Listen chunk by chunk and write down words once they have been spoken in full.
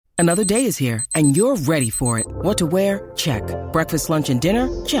Another day is here, and you're ready for it. What to wear? Check. Breakfast, lunch, and dinner?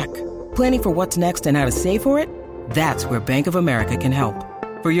 Check. Planning for what's next and how to save for it? That's where Bank of America can help.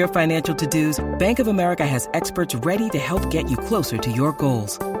 For your financial to-dos, Bank of America has experts ready to help get you closer to your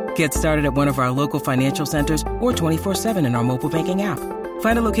goals. Get started at one of our local financial centers or 24/7 in our mobile banking app.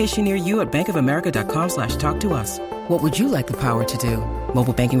 Find a location near you at bankofamerica.com/talktous. What would you like the power to do?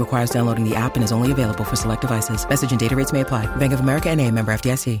 Mobile banking requires downloading the app and is only available for select devices. Message and data rates may apply. Bank of America N.A., member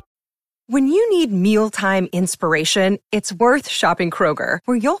FDIC. When you need mealtime inspiration, it's worth shopping Kroger,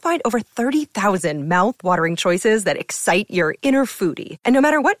 where you'll find over 30,000 mouth-watering choices that excite your inner foodie. And no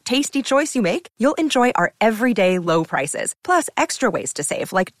matter what tasty choice you make, you'll enjoy our everyday low prices, plus extra ways to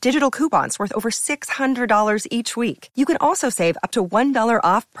save, like digital coupons worth over $600 each week. You can also save up to $1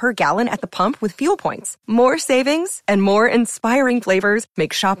 off per gallon at the pump with fuel points. More savings and more inspiring flavors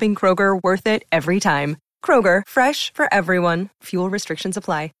make shopping Kroger worth it every time. Kroger, fresh for everyone. Fuel restrictions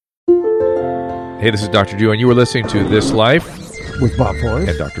apply. Hey, this is Dr. Drew, and you are listening to This Life with Bob Forrest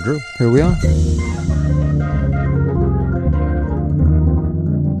and Dr. Drew. Here we are.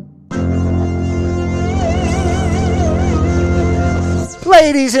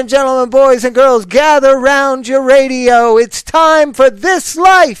 Ladies and gentlemen, boys and girls, gather round your radio. It's time for This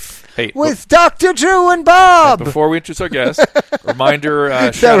Life with Dr. Drew and Bob. Before we introduce our guest, reminder.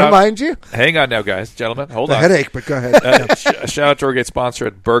 Does that remind you? Hang on now, guys, gentlemen. Hold on. Headache, but go ahead. Shout out to our great sponsor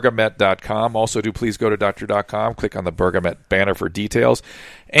at Bergamet.com. Also, do please go to Doctor.com. Click on the Bergamet banner for details.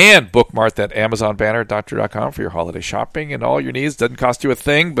 And bookmark that Amazon banner at Doctor.com for your holiday shopping and all your needs. Doesn't cost you a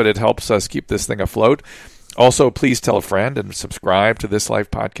thing, but it helps us keep this thing afloat. Also, please tell a friend and subscribe to This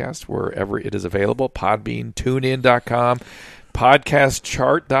Life podcast wherever it is available. Podbean, TuneIn.com,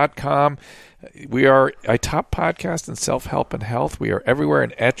 PodcastChart.com. We are a top podcast in self-help and health. We are everywhere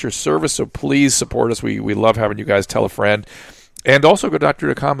and at your service, so please support us. We love having you guys. Tell a friend. And also go to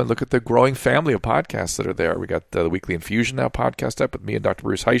Doctor.com and look at the growing family of podcasts that are there. We got the Weekly Infusion Now podcast up with me and Dr.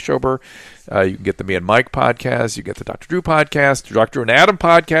 Bruce Heischober. You can get the Me and Mike podcast. You get the Dr. Drew podcast, Dr. and Adam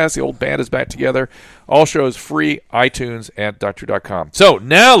podcast. The old band is back together. All shows free, iTunes, and Doctor.com. So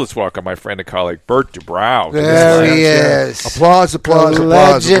now let's welcome my friend and colleague, Bert Dubrow. There he is. Applause.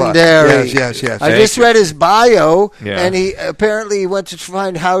 Legendary. Yes. I just read his bio, and he apparently went to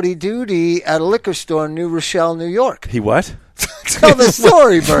find Howdy Doody at a liquor store in New Rochelle, New York. He what? Tell the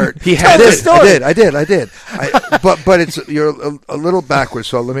story, Bert. I did. But it's you're a little backwards,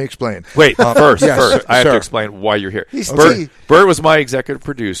 so let me explain. Wait, first, I have to explain why you're here. Bert was my executive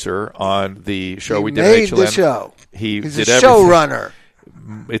producer on the show we did at HLN. Made the show. He's a showrunner.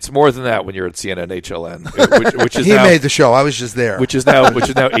 It's more than that when you're at CNN HLN, which is he made the show. I was just there. Which is now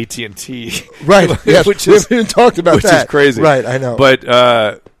AT&T. Right. Yes. Which we haven't even talked about that. Which is crazy. Right. I know.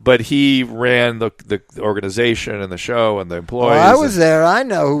 But he ran the organization and the show and the employees. Well, I was there. I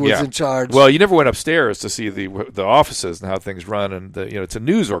know who was in charge. Well, you never went upstairs to see the offices and how things run. And it's a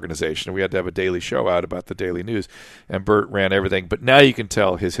news organization. We had to have a daily show out about the daily news. And Bert ran everything. But now you can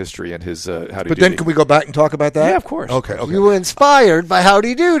tell his history and his Howdy Doody. But then can we go back and talk about that? Yeah, of course. Okay. You were inspired by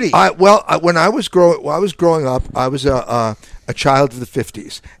Howdy Doody. When I was growing up, I was a child of the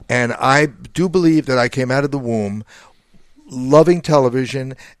 50s. And I do believe that I came out of the womb loving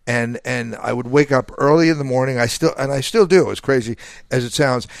television, and I would wake up early in the morning. I still do, as crazy as it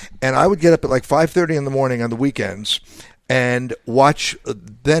sounds. And I would get up at like 5:30 in the morning on the weekends and watch.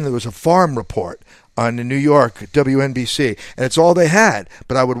 Then there was a farm report on in New York, WNBC, and it's all they had.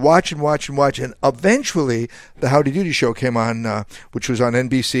 But I would watch, and eventually the Howdy Doody show came on, which was on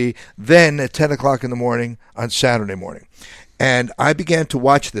NBC. Then at 10 o'clock in the morning on Saturday morning, and I began to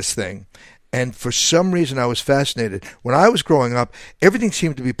watch this thing. And for some reason, I was fascinated. When I was growing up, everything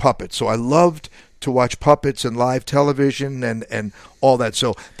seemed to be puppets. So I loved to watch puppets and live television and all that.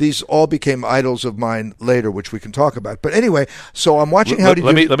 So these all became idols of mine later, which we can talk about. But anyway, so I'm watching Howdy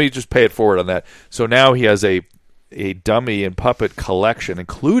Doody. Let me just pay it forward on that. So now he has a dummy and puppet collection,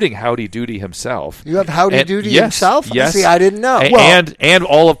 including Howdy Doody himself. You have Howdy Doody himself? Yes. See, I didn't know. And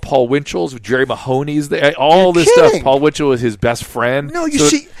all of Paul Winchell's, Jerry Mahoney's, all this stuff. Paul Winchell was his best friend. No, you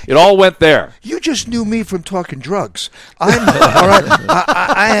see, it all went there. You just knew me from talking drugs. All right,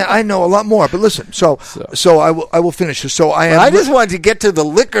 I know a lot more. But listen, so I will finish. So I just wanted to get to the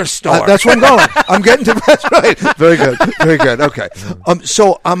liquor store. That's where I'm going. I'm getting to that's right. Very good. Okay.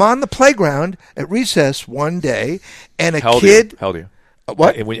 So I'm on the playground at recess one day. And How old are you?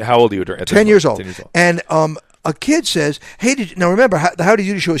 What? How old are you? 10 years old. And a kid says, hey, now remember, the Howdy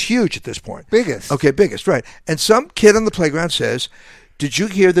Doody show is huge at this point. Biggest. Okay, biggest, right. And some kid on the playground says, did you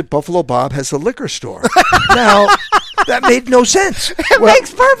hear that Buffalo Bob has a liquor store? Now, that made no sense. It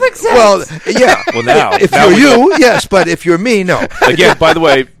makes perfect sense. Well, yeah. Well, now. If you're you, yes, but if you're me, no. Again, by the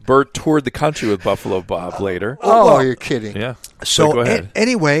way, Bert toured the country with Buffalo Bob later. Oh, you're kidding. Yeah. So go ahead.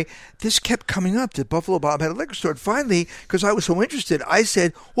 Anyway, this kept coming up that Buffalo Bob had a liquor store. And finally, because I was so interested, I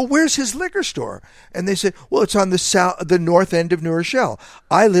said, well, where's his liquor store? And they said, well, it's on the north end of New Rochelle.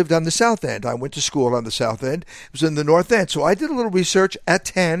 I lived on the south end. I went to school on the south end. It was in the north end. So I did a little research at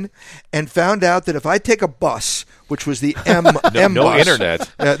 10 and found out that if I take a bus, which was the M no bus. internet.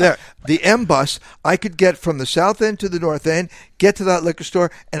 The M bus, I could get from the south end to the north end, get to that liquor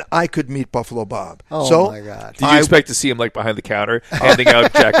store, and I could meet Buffalo Bob. Oh, my God. Did you expect to see him like behind the counter handing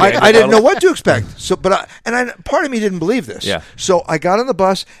out Jack Daniels? I didn't know what to expect. So, part of me didn't believe this. Yeah. So I got on the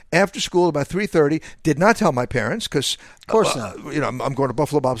bus after school about 3:30. Did not tell my parents because, of course not. I'm going to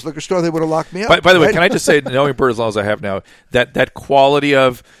Buffalo Bob's liquor store. They would have locked me up. By the way, can I just say, knowing Bert as long as I have now, that quality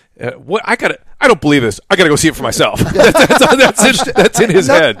of I don't believe this. I got to go see it for myself. That's in his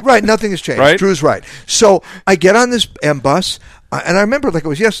head. Right. Nothing has changed. Right? Drew's right. So I get on this M bus. And I remember like it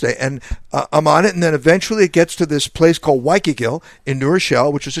was yesterday, and I'm on it, and then eventually it gets to this place called Waikikil in New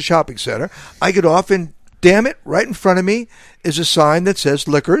Rochelle, which is a shopping center. I get off, and damn it, right in front of me is a sign that says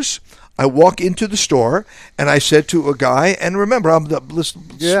liquors. I walk into the store, and I said to a guy, and remember, I'm the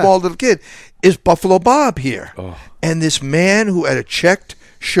small little kid, is Buffalo Bob here? Oh. And this man who had a checked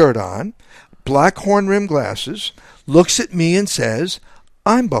shirt on, black horn rimmed glasses, looks at me and says,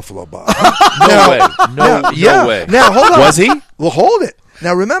 I'm Buffalo Bob. No way. Now, hold on. Was he? Well, hold it.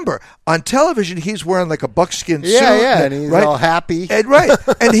 Now, remember, on television, he's wearing like a buckskin suit. Yeah, and he's all happy. And, right.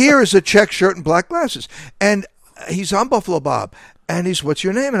 And here is a check shirt and black glasses. And he's on Buffalo Bob. And he's, what's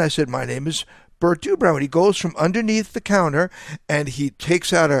your name? And I said, my name is Bert Dubrow. And he goes from underneath the counter, and he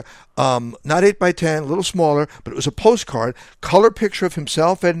takes out a, not 8x10, a little smaller, but it was a postcard, color picture of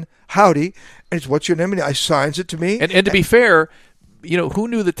himself and Howdy. And it's, what's your name? And he signs it to me. And to be fair, who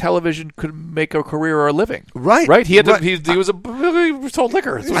knew that television could make a career or a living? Right. He had he sold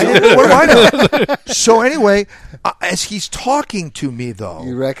liquor. What do I know? So anyway, as he's talking to me, though,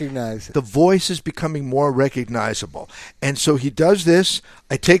 you recognize it. The voice is becoming more recognizable. And so he does this.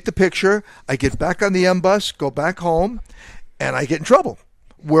 I take the picture. I get back on the M bus, go back home, and I get in trouble.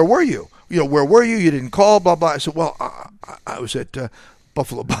 Where were you? Where were you? You didn't call, blah, blah. I said, well, I was at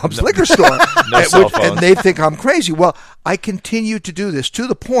Buffalo Bob's liquor store. Cell phones. And they think I'm crazy. Well, I continue to do this to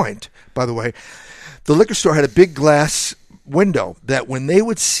the point, by the way, the liquor store had a big glass window that when they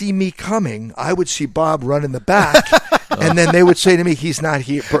would see me coming, I would see Bob run in the back, and then they would say to me, he's not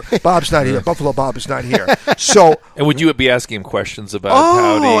here. Bob's not here. Buffalo Bob is not here. So, and would you be asking him questions about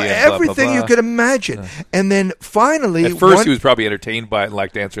Howdy and everything blah, blah, blah? you could imagine. And then finally... At first, he was probably entertained by it and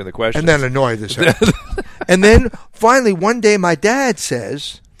liked answering the questions. And then annoyed as hell. And then finally, one day, my dad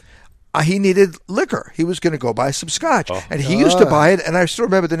says... he needed liquor. He was going to go buy some scotch. Oh. And he used to buy it, and I still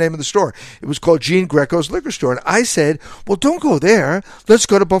remember the name of the store. It was called Gene Greco's Liquor Store. And I said, well, don't go there. Let's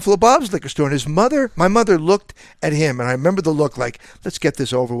go to Buffalo Bob's Liquor Store. And my mother looked at him, and I remember the look like, let's get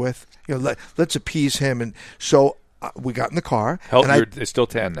this over with. Let's appease him. And so we got in the car. You're still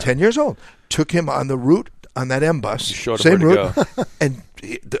 10 now. 10 years old. Took him on the route, on that M bus. You showed same him where route. to go. And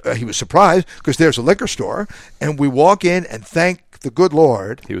he was surprised because there's a liquor store. And we walk in, and thank the good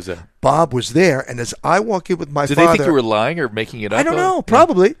Lord, he was there. Bob was there, and as I walk in with my father... Did they think you were lying or making it up? I don't know,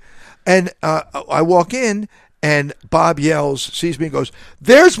 probably. And I walk in, and Bob sees me and goes,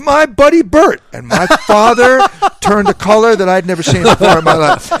 there's my buddy Bert. And my father turned a color that I'd never seen before in my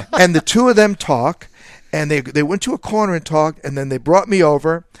life. And the two of them talk, and they went to a corner and talked, and then they brought me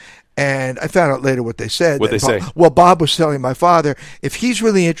over. And I found out later what they said. What'd they say? Well, Bob was telling my father, if he's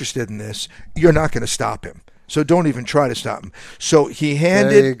really interested in this, you're not going to stop him. So don't even try to stop him. So he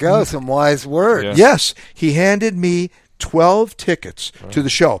handed... There you go, some wise words. Yeah. Yes, he handed me 12 tickets to the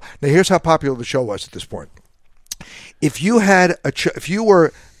show. Now, here's how popular the show was at this point. If you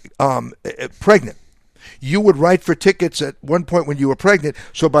were pregnant, you would write for tickets at one point when you were pregnant,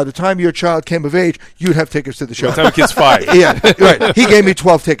 so by the time your child came of age, you'd have tickets to the show. By the time the kid's 5. Yeah, right. He gave me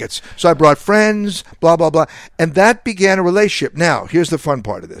 12 tickets. So I brought friends, blah, blah, blah. And that began a relationship. Now, here's the fun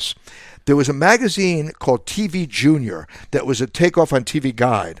part of this. There was a magazine called TV Junior that was a takeoff on TV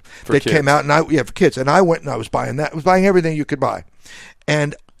Guide that came out, and for kids. And I went and I was buying that. I was buying everything you could buy.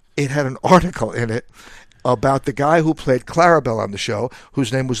 And it had an article in it about the guy who played Clarabelle on the show,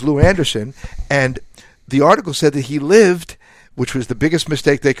 whose name was Lou Anderson. And the article said that he lived, which was the biggest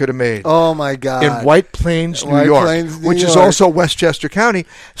mistake they could have made. Oh, my God. In White Plains, New York, which is also Westchester County.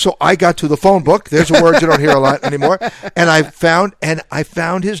 So I got to the phone book. There's a word you don't hear a lot anymore. And I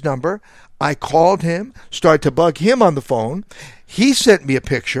found his number. I called him, started to bug him on the phone. He sent me a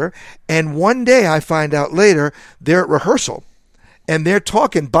picture. And one day I find out later they're at rehearsal. and they're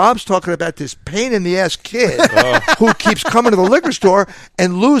talking. Bob's talking about this pain in the ass kid who keeps coming to the liquor store,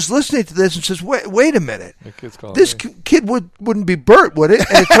 and Lou's listening to this and says, "Wait a minute, this kid wouldn't be Bert, would it?"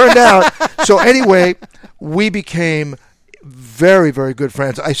 And it turned out. So anyway, we became very, very good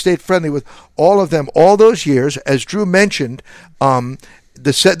friends. I stayed friendly with all of them all those years. As Drew mentioned,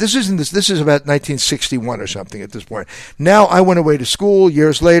 this is about 1961 or something at this point. Now I went away to school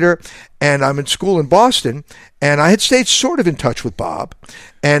years later, and I'm in school in Boston, and I had stayed sort of in touch with Bob.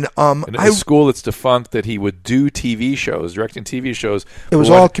 And in a school that's defunct, that he would do TV shows, directing TV shows. It was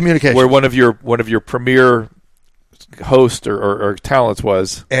all communication. Where one of your premier hosts or talents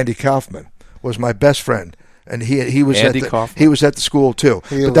was Andy Kaufman was my best friend. And he was Andy at the school too.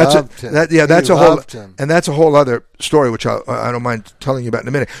 That's a whole other story, which I don't mind telling you about in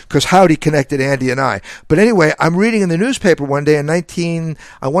a minute, because Howdy connected Andy and I. But anyway, I'm reading in the newspaper one day in 70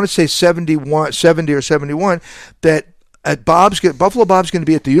 or 71, that at Buffalo Bob's going to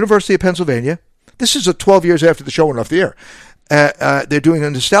be at the University of Pennsylvania. This is 12 years after the show went off the air. They're doing a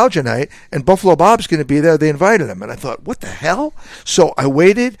nostalgia night, and Buffalo Bob's going to be there. They invited him, and I thought, what the hell? So I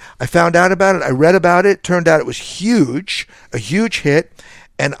waited. I found out about it. I read about it. Turned out it was huge, a huge hit.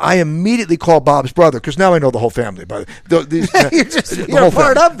 And I immediately called Bob's brother, because now I know the whole family. You're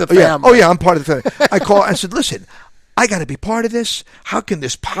part of the family. Oh, yeah, I'm part of the family. I said, listen, I got to be part of this. How can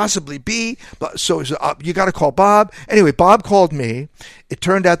this possibly be? So he said, you got to call Bob. Anyway, Bob called me. It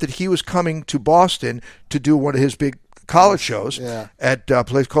turned out that he was coming to Boston to do one of his big college shows at a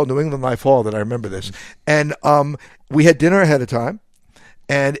place called New England Life Hall, that I remember this. And we had dinner ahead of time.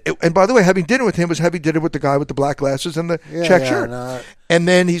 And by the way, having dinner with him was having dinner with the guy with the black glasses and the check shirt. No. And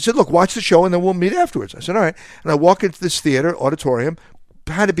then he said, look, watch the show and then we'll meet afterwards. I said, all right. And I walk into this theater, auditorium,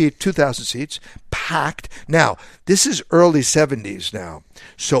 had to be 2,000 seats, packed. Now, this is early 70s now.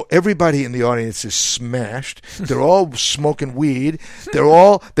 So everybody in the audience is smashed. They're all smoking weed.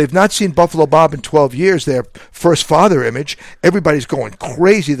 They've not seen Buffalo Bob in 12 years, their first father image. Everybody's going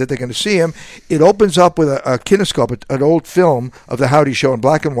crazy that they're going to see him. It opens up with a kinescope, an old film of the Howdy Show in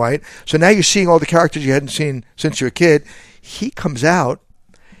black and white. So now you're seeing all the characters you hadn't seen since you were a kid. He comes out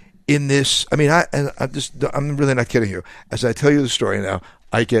in this, I'm really not kidding you. As I tell you the story now,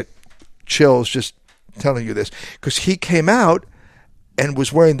 I get chills just telling you this, because he came out and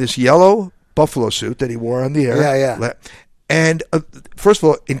was wearing this yellow buffalo suit that he wore on the air. Yeah. And first of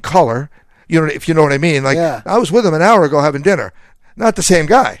all, in color, if you know what I mean. I was with him an hour ago having dinner. Not the same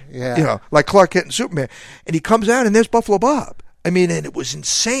guy. Yeah. Like Clark Kent and Superman. And he comes out and there's Buffalo Bob. And it was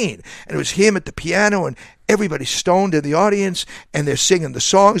insane. And it was him at the piano, and everybody's stoned in the audience, and they're singing the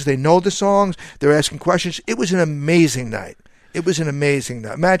songs. They know the songs. They're asking questions. It was an amazing night. It was an amazing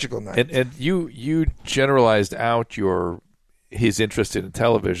night, magical night. And you generalized out his interest in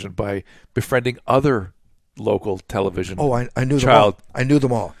television by befriending other local television. Oh, I knew them all. I knew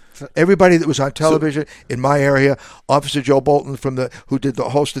them all. Everybody that was on television in my area, Officer Joe Bolton who did the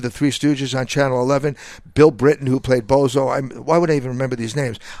host of the Three Stooges on Channel 11, Bill Britton, who played Bozo. Why would I even remember these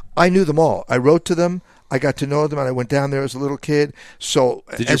names? I knew them all. I wrote to them. I got to know them, and I went down there as a little kid. So,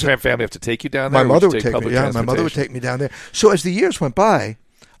 did your family have to take you down there? My mother would take me. Yeah, my mother would take me down there. So as the years went by,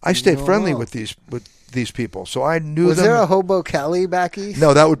 I stayed friendly with these people. So I knew them. Was there a Hobo Kelly back east?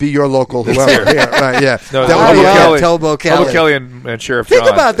 No, that would be your local whoever. Right, yeah. No, Hobo Kelly. Hobo Kelly and Sheriff John.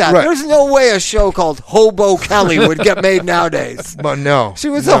 Think about that. Right. There's no way a show called Hobo Kelly would get made nowadays. But no. She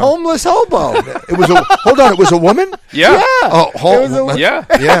was a homeless hobo. It was a woman? Yeah.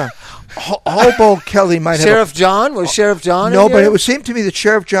 Yeah. Hobo Kelly might have Sheriff John? Was Sheriff John? No, but it would seem to me that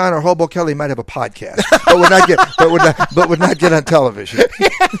Sheriff John or Hobo Kelly might have a podcast, but would not get on television.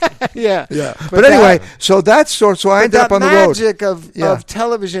 Yeah. But anyway, so I ended up on the road. Magic of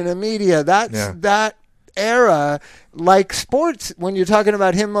television and media. That era, like sports. When you're talking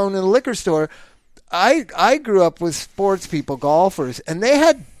about him owning a liquor store, I grew up with sports people, golfers, and they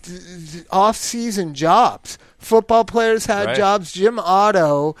had off-season jobs. Football players had jobs. Jim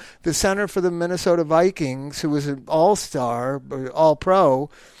Otto, the center for the Minnesota Vikings, who was an all-star, all-pro,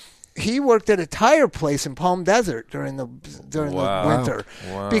 he worked at a tire place in Palm Desert during the winter.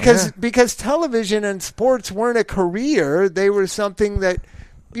 Wow. Because television and sports weren't a career. They were something that,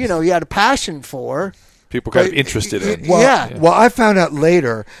 you had a passion for. People kind of interested in. Well, I found out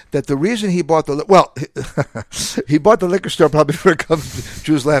later that the reason he bought he bought the liquor store probably for a couple.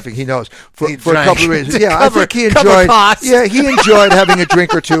 Drew's laughing. He knows for a couple of reasons. Yeah, I think he enjoyed. Yeah, he enjoyed having a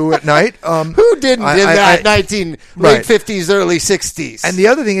drink or two at night. Who didn't do that? Late 50s, early 60s. And the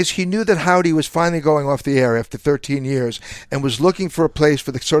other thing is, he knew that Howdy was finally going off the air after 13 years, and was looking for a place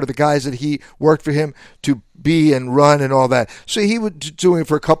for the guys that he worked for him to be and run and all that. So he was doing it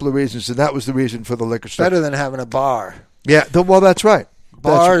for a couple of reasons, and that was the reason for the liquor store. Better than having a bar. Yeah, well, that's right.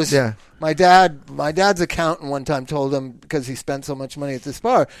 Bars. Yeah. My dad's accountant one time told him, because he spent so much money at this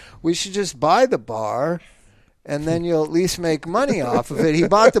bar, we should just buy the bar, and then you'll at least make money off of it. He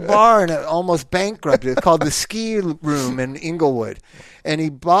bought the bar and it almost bankrupted. It's called the Ski Room in Inglewood. And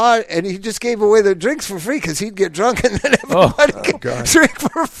he just gave away the drinks for free because he'd get drunk and then everybody could drink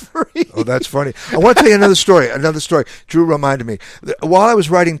for free. Oh, that's funny. I want to tell you another story. Drew reminded me. While I was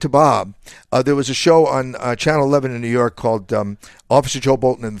writing to Bob, there was a show on Channel 11 in New York called Officer Joe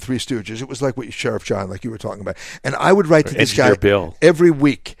Bolton and the Three Stooges. It was like what Sheriff John, like you were talking about. And I would write to this guy Bill. every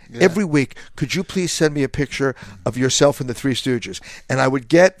week. Yeah. Every week, could you please send me a picture of yourself and the Three Stooges? And I would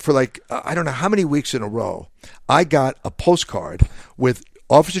get, for I don't know how many weeks in a row, I got a postcard with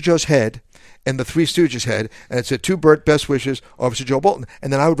Officer Joe's head and the Three Stooges' head, and it said, "To Bert, best wishes, Officer Joe Bolton."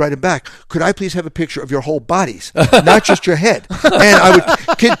 And then I would write him back, "Could I please have a picture of your whole bodies, not just your head?" And I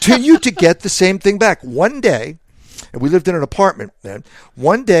would continue to get the same thing back. One day, and we lived in an apartment then,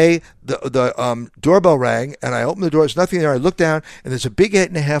 one day the doorbell rang, and I opened the door. There's nothing there. I looked down, and there's a big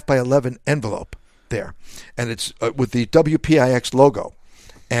 8.5 by 11 envelope there, and it's with the WPIX logo.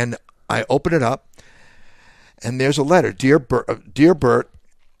 And I open it up, and there's a letter. Dear Bert,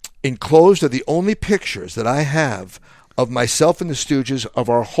 enclosed are the only pictures that I have of myself and the Stooges of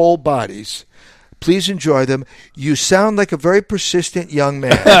our whole bodies. Please enjoy them. You sound like a very persistent young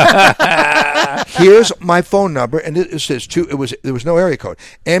man. Here's my phone number, and it says there was no area code.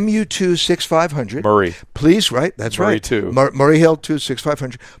 MU2 6500. Murray. Please, right? That's Murray right. 2. Murray Hill 2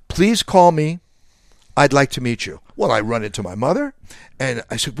 6500. Please call me. I'd like to meet you. Well, I run into my mother, and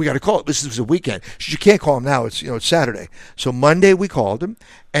I said, we got to call it. This was a weekend. She said, you can't call him now. It's Saturday. So Monday we called him,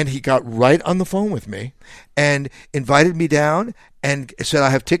 and he got right on the phone with me and invited me down and said, I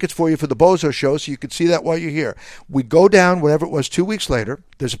have tickets for you for the Bozo show, so you could see that while you're here. We go down, whatever it was, 2 weeks later.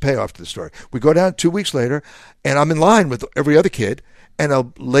 There's a payoff to the story. We go down 2 weeks later, and I'm in line with every other kid, and a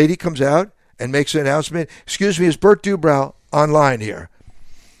lady comes out and makes an announcement. Excuse me, is Bert Dubrow online here?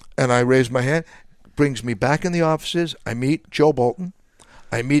 And I raise my hand. Brings me back in the offices. I meet Joe Bolton.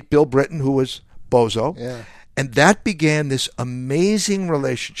 I meet Bill Britton, who was Bozo. Yeah. And that began this amazing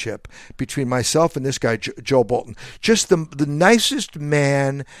relationship between myself and this guy, Joe Bolton. Just the nicest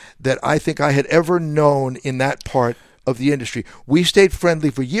man that I think I had ever known in that part of the industry. We stayed friendly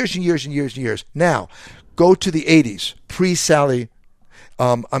for years and years and years and years. Now, go to the 80s, pre-Sally.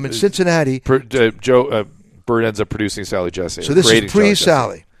 I'm in Cincinnati. Bert ends up producing Sally Jesse. So this is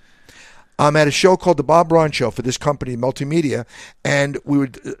pre-Sally. I'm at a show called The Bob Braun Show for this company, Multimedia, and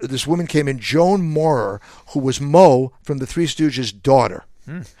this woman came in, Joan Moorer, who was Mo from the Three Stooges' daughter.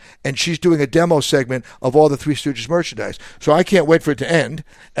 And she's doing a demo segment of all the Three Stooges merchandise. So I can't wait for it to end.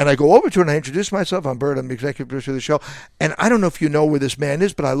 And I go over to her and I introduce myself. I'm Bert. I'm the executive producer of the show. And I don't know if you know where this man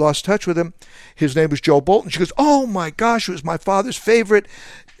is, but I lost touch with him. His name was Joe Bolton. She goes, oh, my gosh, it was my father's favorite.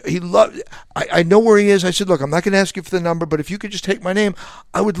 He loved. I know where he is. I said, look, I'm not going to ask you for the number, but if you could just take my name,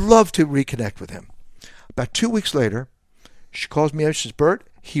 I would love to reconnect with him. About 2 weeks later, she calls me up. She says, Bert,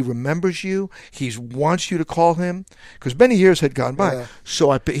 he remembers you. He wants you to call him, because many years had gone by. Yeah.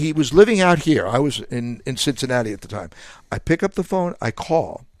 So he was living out here. I was in Cincinnati at the time. I pick up the phone. I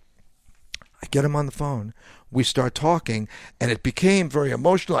call. I get him on the phone. We start talking, and it became very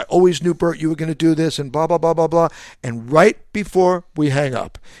emotional. I always knew, Bert, you were going to do this, and blah, blah, blah, blah, blah. And right before we hang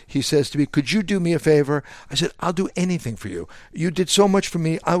up, he says to me, could you do me a favor? I said, I'll do anything for you. You did so much for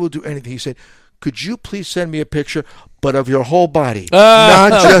me. I will do anything. He said, could you please send me a picture, but of your whole body,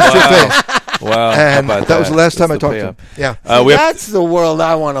 not just your face? Wow. And that was the last time I talked to him. Yeah. That's the world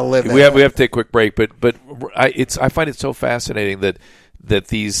I want to live in. We have to take a quick break, but I find it so fascinating that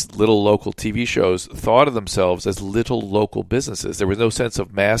these little local TV shows thought of themselves as little local businesses. There was no sense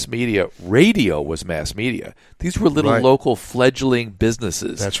of mass media. Radio was mass media. These were little local fledgling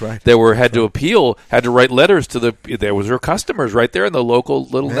businesses. That's right. That had to write letters to there was their customers right there in the local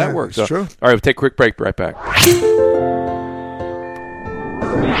little network. That's true. All right, we'll take a quick break. Be right back.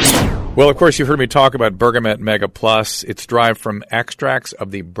 Well, of course, you've heard me talk about Bergamet Mega Plus. It's derived from extracts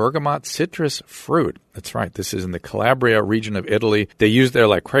of the bergamot citrus fruit. That's right. This is in the Calabria region of Italy. They use it there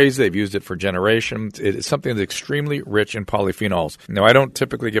like crazy. They've used it for generations. It is something that's extremely rich in polyphenols. Now, I don't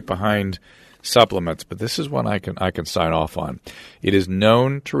typically get behind supplements, but this is one I can sign off on. It is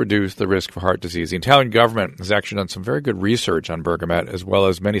known to reduce the risk for heart disease. The Italian government has actually done some very good research on bergamot, as well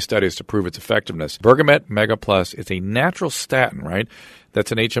as many studies to prove its effectiveness. Bergamet Mega Plus is a natural statin, right?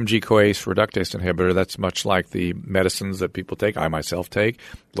 That's an HMG-CoAce reductase inhibitor. That's much like the medicines that people take, I myself take.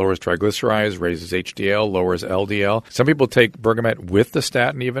 Lowers triglycerides, raises HDL, lowers LDL. Some people take bergamot with the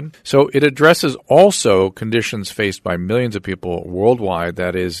statin even. So it addresses also conditions faced by millions of people worldwide.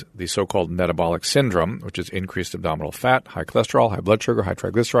 That is the so-called metabolic syndrome, which is increased abdominal fat, high cholesterol, high blood sugar, high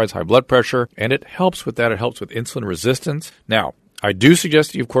triglycerides, high blood pressure. And it helps with that. It helps with insulin resistance. Now, I do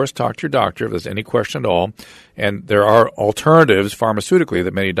suggest that you, of course, talk to your doctor if there's any question at all. And there are alternatives pharmaceutically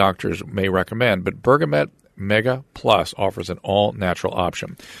that many doctors may recommend. But Bergamet Mega Plus offers an all-natural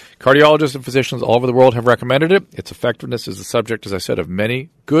option. Cardiologists and physicians all over the world have recommended it. Its effectiveness is the subject, as I said, of many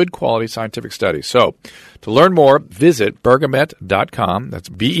good quality scientific studies. So, to learn more, visit bergamet.com. That's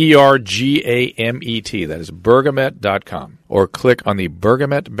BERGAMET. That is bergamet.com. Or click on the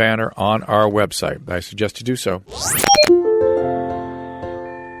Bergamet banner on our website. I suggest you do so.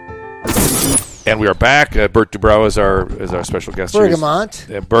 And we are back. Bert Dubrow is our special guest. Bergamot.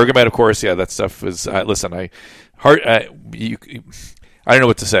 Bergamet, of course. Yeah, that stuff is. Listen, I don't know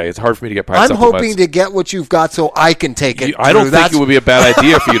what to say. It's hard for me to get past. I'm hoping to get what you've got so I can take it. I don't think it would be a bad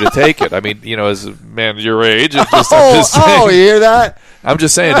idea for you to take it. I mean, as a man your age, I'm just saying, you hear that? I'm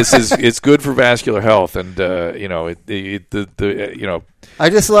just saying it's good for vascular health, and I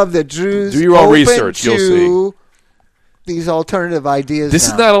just love that Drew's do your own research. You'll see. These alternative ideas. This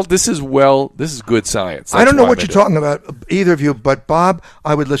is good science. That's I don't know what you're talking about, either of you, but Bob,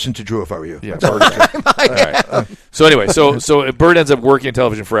 I would listen to Drew if I were you. Yeah. All right. So anyway, so Bert ends up working in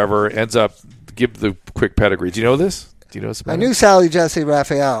television forever. Ends up give the quick pedigree. Do you know this? Do you know this? I knew Sally Jesse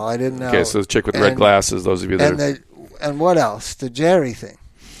Raphael. I didn't know. Okay, so the chick with red glasses. Those of you that and what else? The Jerry thing.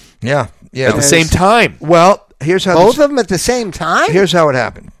 Yeah. At the same time. Well, here's how both of them at the same time. Here's how it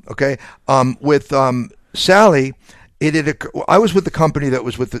happened. Okay, with Sally. I was with the company that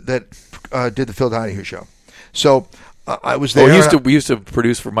was did the Phil Donahue show, so I was there. We used to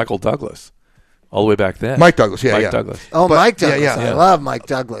produce for Michael Douglas, all the way back then. Mike Douglas, Mike Douglas. Oh, Mike Douglas! Yeah. I love Mike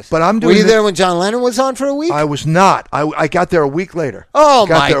Douglas. But were you there when John Lennon was on for a week? I was not. I got there a week later. Oh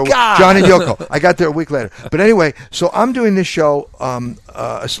my God! John and Yoko. I got there a week later. But anyway, so I'm doing this show, a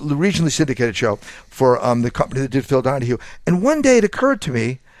regionally syndicated show for the company that did Phil Donahue, and one day it occurred to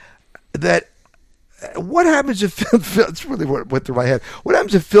me that. What happens if Phil, it's really what went through my head. What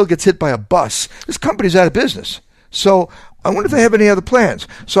happens if Phil gets hit by a bus? This company's out of business. So I wonder if they have any other plans.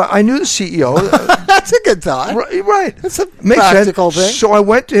 So I knew the CEO. That's a good thought. Right. That's a practical thing. So I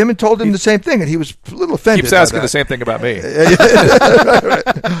went to him and told him the same thing, and he was a little offended. Keeps asking the same thing about me. Right.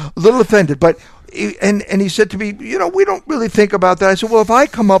 A little offended. But and he said to me, we don't really think about that. I said, well, if I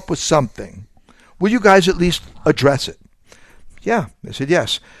come up with something, will you guys at least address it? Yeah. They said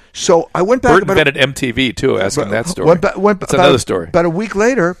yes. So I went back. Bert invented MTV too, asking that story. That's another story. About a week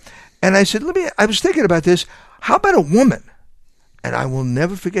later, and I said, I was thinking about this. How about a woman? And I will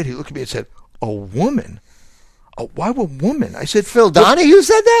never forget. He looked at me and said, a woman? Why a woman? I said, Phil Donahue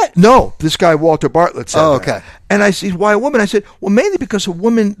said that? No, this guy Walter Bartlett said that. Okay. And I said, why a woman? I said, well, mainly because a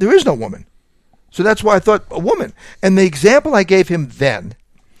woman, there is no woman. So that's why I thought a woman. And the example I gave him then,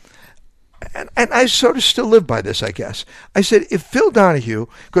 and I sort of still live by this, I guess. I said, if Phil Donahue,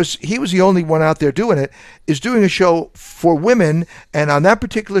 because he was the only one out there doing it, is doing a show for women, and on that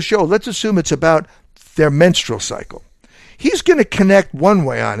particular show, let's assume it's about their menstrual cycle. He's going to connect one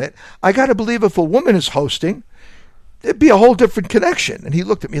way on it. I got to believe if a woman is hosting, it'd be a whole different connection. And he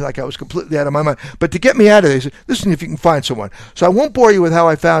looked at me like I was completely out of my mind. But to get me out of there, he said, listen, if you can find someone. So I won't bore you with how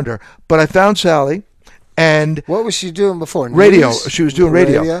I found her, but I found Sally. And what was she doing before? Radio. News? She was doing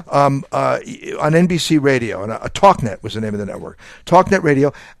radio. On NBC Radio. And TalkNet was the name of the network. TalkNet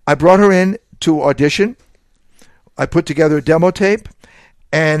Radio. I brought her in to audition. I put together a demo tape.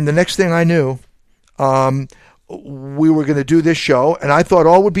 And the next thing I knew, we were going to do this show. And I thought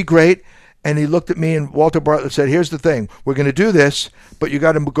all would be great. And he looked at me, and Walter Bartlett said, here's the thing. We're going to do this, but you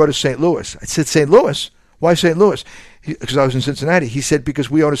got to go to St. Louis. I said, St. Louis? Why St. Louis? Because I was in Cincinnati. He said,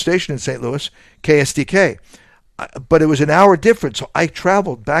 because we own a station in St. Louis, KSDK. But it was an hour difference, so I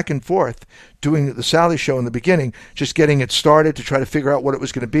traveled back and forth doing the Sally show in the beginning, just getting it started to try to figure out what it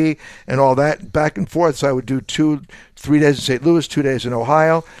was going to be and all that, back and forth. So I would do 3 days in St. Louis, 2 days in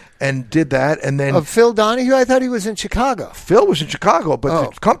Ohio, and did that. And then of Phil Donahue, I thought he was in Chicago. Phil was in Chicago,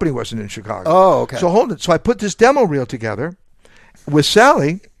 but the company wasn't in Chicago. Oh, okay. So hold it. So I put this demo reel together with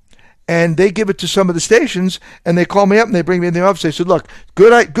Sally, and they give it to some of the stations, and they call me up and they bring me in the office. They said, look,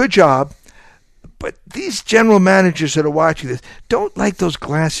 good job, but these general managers that are watching this don't like those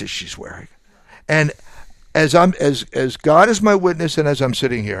glasses she's wearing. And as God is my witness, and as I'm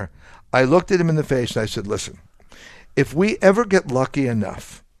sitting here, I looked at him in the face and I said, listen, if we ever get lucky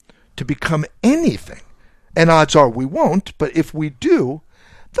enough to become anything And odds are we won't, but if we do,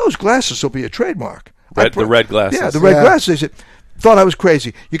 those glasses will be a trademark. The red glasses. Yeah, the red glasses. They said, thought I was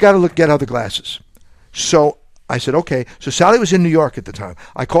crazy. You got to get other glasses. So I said, okay. So Sally was in New York at the time.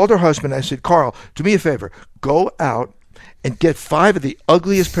 I called her husband. I said, Carl, do me a favor. Go out and get 5 of the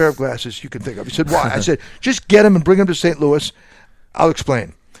ugliest pair of glasses you can think of. He said, why? I said, just get them and bring them to St. Louis. I'll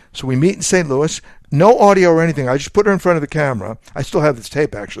explain. So we meet in St. Louis. No audio or anything. I just put her in front of the camera. I still have this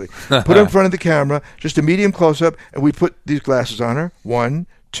tape, actually. Put her in front of the camera, just a medium close-up, and we put these glasses on her. 1,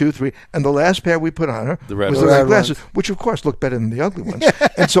 2, 3. And the last pair we put on her was the red glasses, which, of course, looked better than the ugly ones.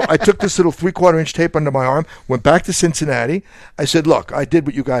 And so I took this little 3/4-inch tape under my arm, went back to Cincinnati. I said, look, I did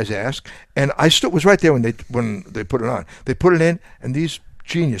what you guys asked. And I was right there when they put it on. They put it in, and these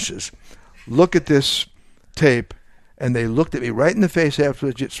geniuses look at this tape, and they looked at me right in the face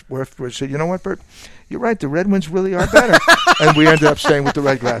afterwards. Said, you know what, Bert? You're right. The red ones really are better. And we ended up staying with the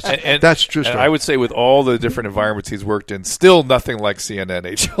red glasses. And that's true. And I would say with all the different environments he's worked in, still nothing like CNN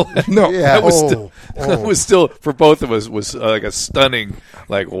HLN. No. Yeah. That was still, for both of us, was like a stunning,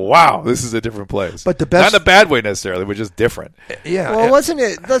 like, wow, this is a different place. But the best, not in a bad way necessarily, but just different. Yeah. Well, wasn't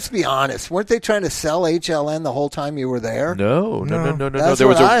it, let's be honest, weren't they trying to sell HLN the whole time you were there? No. That's there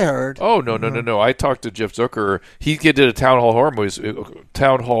was what I heard. Oh, no. I talked to Jeff Zucker. He did a town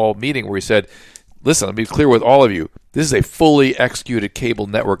hall meeting where he said, listen, let me be clear with all of you. This is a fully executed cable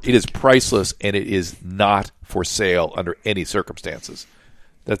network. It is priceless, and it is not for sale under any circumstances.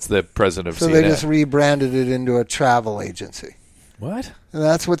 That's the president of CNN. So they just rebranded it into a travel agency. What? And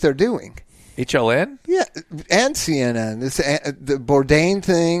that's what they're doing. HLN? Yeah, and CNN. The Bourdain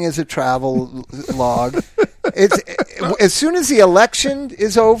thing is a travel log. As soon as the election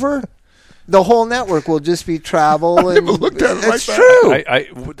is over, the whole network will just be travel. And it's true.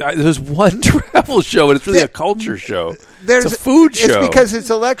 There's one travel show, and it's really a culture show. It's a food show. It's because it's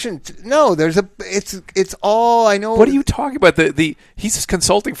election. No, it's all I know. What are you talking about? He's just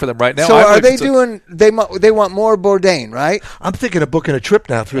consulting for them right now. So are they doing? They want more Bourdain, right? I'm thinking of booking a trip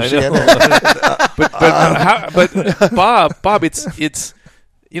now through CNN. but Bob, it's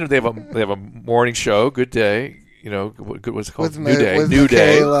they have a morning show. Good day. What's it called? New Day. New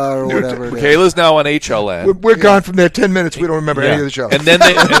Day. Or whatever. Michaela's now on HLN. We're gone from there 10 minutes. We don't remember any of the show. And then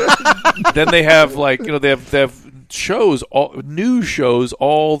they have they have shows, news shows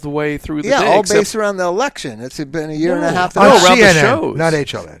all the way through the day. Yeah, all based around the election. It's been a year and a half. On CNN, the shows. Not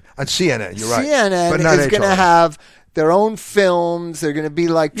HLN. On CNN, you're right. CNN is going to have their own films. They're going to be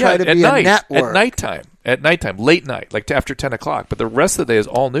try to be a network. At nighttime, late night, like after 10 o'clock. But the rest of the day is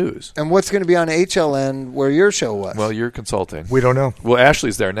all news. And what's going to be on HLN where your show was? Well, you're consulting. We don't know. Well,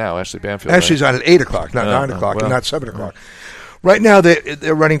 Ashley's there now, Ashley Banfield. Ashley's on at 8 o'clock, not 9 o'clock, and not 7 o'clock. Right now,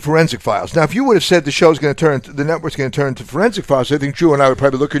 they're running Forensic Files. Now, if you would have said the network's going to turn to Forensic Files, I think Drew and I would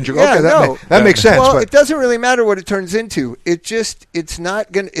probably look and go, that makes sense. Well, it doesn't really matter what it turns into. It's not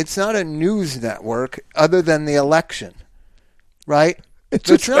a news network other than the election, right? It's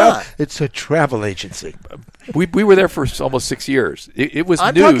a travel agency. We were there for almost 6 years. It was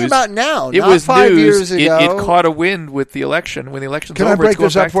I'm news. I'm talking about now. It not was 5 news. years ago. It caught a wind with the election. When the election's over, Can I break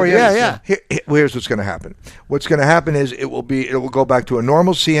this up for you? Yeah. Here's what's going to happen. What's going to happen is it will go back to a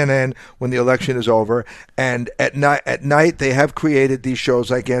normal CNN when the election is over. And at night they have created these shows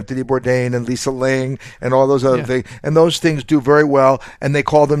like Anthony Bourdain and Lisa Ling and all those other things. And those things do very well. And they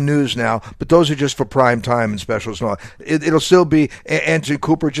call them news now. But those are just for prime time and specials and all. It'll still be. Anderson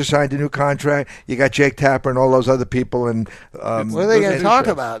Cooper just signed a new contract. You got Jake Tapper and all those other people. And what are they going to talk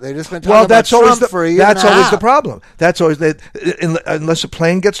about? They've just been talking about Trump for a year That's and a always half. the problem. That's always unless a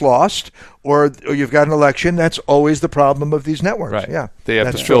plane gets lost or you've got an election. That's always the problem of these networks. Right. Yeah, they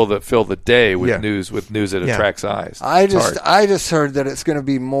have to fill the day with news that attracts eyes. I just heard that it's going to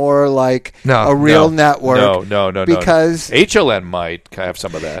be more like a real network. No. Because HLN might have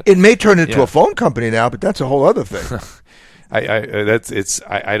some of that. It may turn into a phone company now, but that's a whole other thing.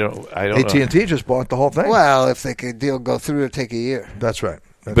 I don't AT&T just bought the whole thing. Well, if they could go through, it'd take a year. That's right.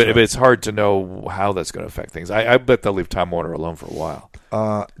 But it's hard to know how that's going to affect things. I bet they'll leave Time Warner alone for a while.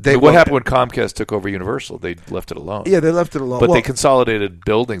 What happened when Comcast took over Universal? They left it alone. Yeah, they left it alone. But they consolidated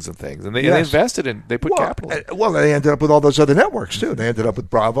buildings and things, and they invested in. They put capital in. Well, they ended up with all those other networks too. They ended up with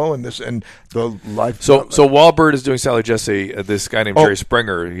Bravo and the live. So while Bert is doing Sally Jesse, this guy named Jerry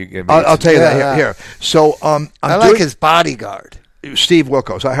Springer. I'll tell you that here. So I like his bodyguard. Steve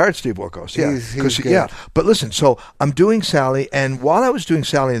Wilkos. I hired Steve Wilkos. Yeah, he's good. But listen, so I'm doing Sally, and while I was doing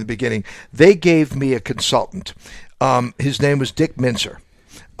Sally in the beginning, they gave me a consultant. His name was Dick Mincer.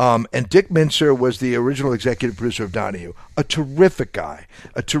 And Dick Mincer was the original executive producer of Donahue. A terrific guy.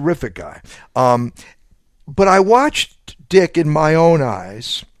 But I watched Dick in my own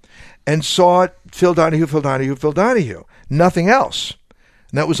eyes, and saw it, Phil Donahue, Phil Donahue, Phil Donahue. Nothing else.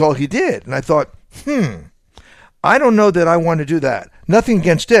 And that was all he did. And I thought, I don't know that I want to do that. Nothing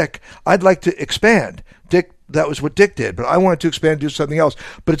against Dick. I'd like to expand. Dick, that was what Dick did, but I wanted to expand and do something else.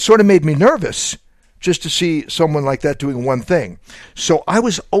 But it sort of made me nervous just to see someone like that doing one thing. So I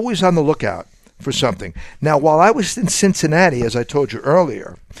was always on the lookout for something. Now, while I was in Cincinnati, as I told you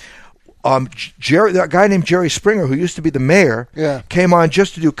earlier, a guy named Jerry Springer, who used to be the mayor, came on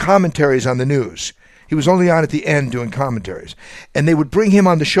just to do commentaries on the news. He was only on at the end doing commentaries. And they would bring him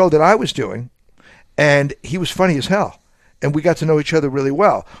on the show that I was doing, and he was funny as hell. And we got to know each other really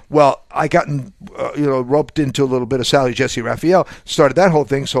well. Well, I got roped into a little bit of Sally Jesse Raphael, started that whole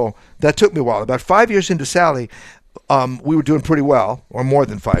thing, so that took me a while. About 5 years into Sally, we were doing pretty well, or more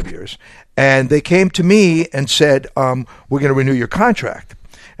than 5 years. And they came to me and said, we're going to renew your contract.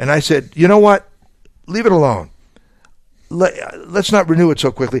 And I said, you know what? Leave it alone. Let's not renew it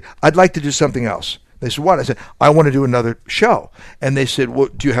so quickly. I'd like to do something else. They said, what? I said, I want to do another show. And they said, well,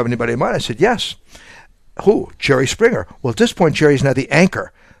 do you have anybody in mind? I said, yes. Who? Jerry Springer. Well, at this point, Jerry's now the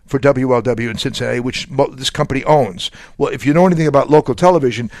anchor for WLW in Cincinnati, which this company owns. Well, if you know anything about local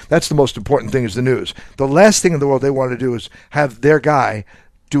television, that's the most important thing is the news. The last thing in the world they want to do is have their guy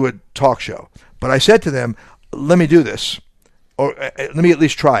do a talk show. But I said to them, let me do this, or let me at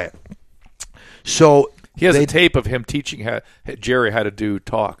least try it. So he has a tape of him teaching Jerry how to do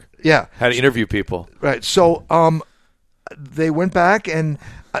talk. Yeah. How to interview people. Right. So they went back and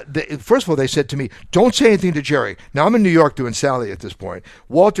first of all, they said to me, don't say anything to Jerry. Now, I'm in New York doing Sally at this point.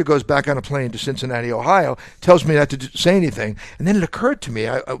 Walter goes back on a plane to Cincinnati, Ohio, tells me not to say anything. And then it occurred to me,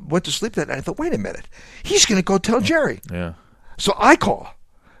 I went to sleep that night. I thought, wait a minute. He's going to go tell Jerry. Yeah. So I call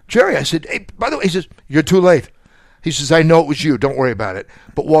Jerry. I said, hey, by the way, he says, you're too late. He says, I know it was you. Don't worry about it.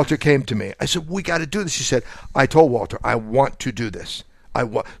 But Walter came to me. I said, we got to do this. He said, I told Walter, I want to do this.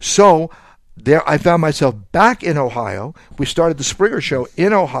 So there I found myself back in Ohio. We started the Springer Show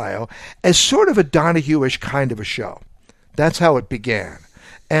in Ohio as sort of a Donahue-ish kind of a show. That's how it began.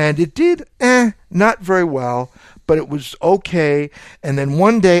 And it did not very well, but it was okay. And then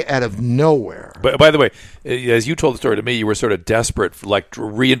one day out of nowhere. But by the way, as you told the story to me, you were sort of desperate, like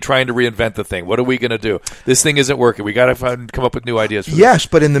trying to reinvent the thing. What are we going to do? This thing isn't working. We got to come up with new ideas for this.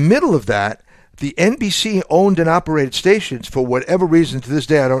 But in the middle of that, the NBC owned and operated stations, for whatever reason, to this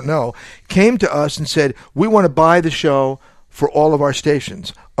day I don't know, came to us and said, we want to buy the show for all of our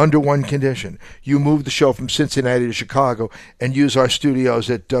stations under one condition. You move the show from Cincinnati to Chicago and use our studios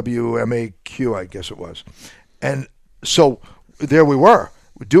at WMAQ, I guess it was. And so there we were,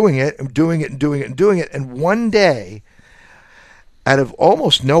 doing it. And one day, out of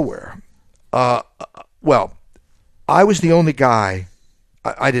almost nowhere, I was the only guy,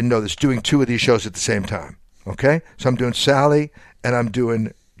 I didn't know this, doing two of these shows at the same time, okay? So I'm doing Sally and I'm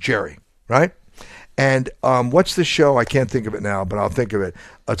doing Jerry, right? And what's the show? I can't think of it now, but I'll think of it.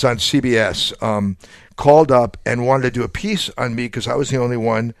 It's on CBS. Called up and wanted to do a piece on me because I was the only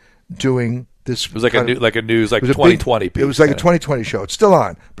one doing this. It was like a news 2020 piece. It was like a 2020 show. It's still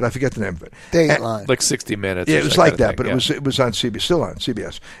on, but I forget the name of it. Dateline. Like 60 Minutes. Yeah, it was like that, but it was on CBS, still on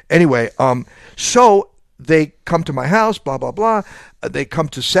CBS. Anyway, so they come to my house, blah, blah, blah. They come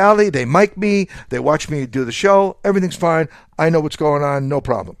to Sally. They mic me. They watch me do the show. Everything's fine. I know what's going on. No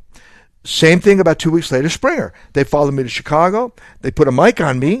problem. Same thing about 2 weeks later, Springer. They followed me to Chicago. They put a mic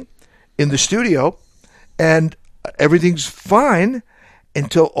on me in the studio, and everything's fine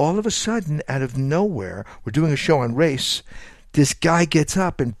until all of a sudden, out of nowhere, we're doing a show on race. This guy gets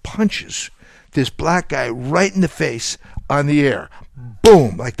up and punches this black guy right in the face on the air.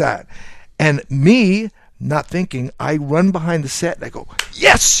 Boom, like that. And me, not thinking, I run behind the set and I go,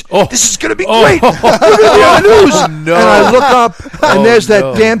 yes, this is going to be great. We're going to be on the news. No. And I look up and there's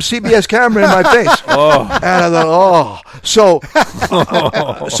that damn CBS camera in my face. And I thought,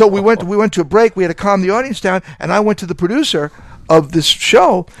 So we went to a break. We had to calm the audience down. And I went to the producer of this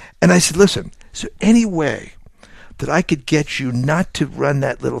show and I said, listen, is there any way that I could get you not to run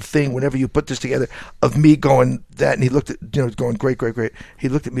that little thing whenever you put this together of me going that? And he looked at, going, great. He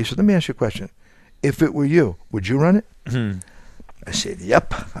looked at me and said, let me ask you a question. If it were you, would you run it? Mm-hmm. I said,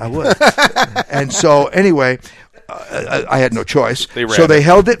 yep, I would. And so anyway, I had no choice. They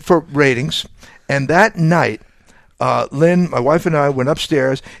held it for ratings. And that night, Lynn, my wife, and I went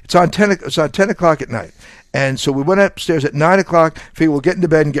upstairs. It's on 10 o'clock at night. And so we went upstairs at 9 o'clock, figured we'll get into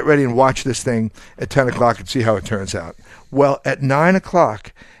bed and get ready and watch this thing at 10 o'clock and see how it turns out. Well, at 9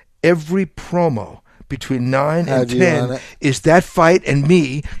 o'clock, every promo between 9 and 10 is that fight and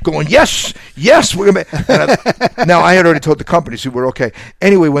me going, yes, we're going to. Now, I had already told the company, so we're okay.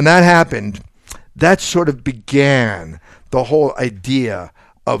 Anyway, when that happened, that sort of began the whole idea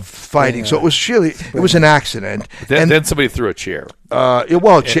fighting. So it was it was an accident. Then somebody threw a chair.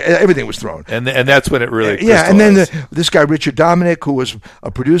 Everything was thrown. And that's when it really and then this guy, Richard Dominic, who was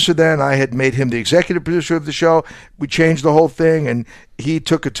a producer then, I had made him the executive producer of the show. We changed the whole thing, and he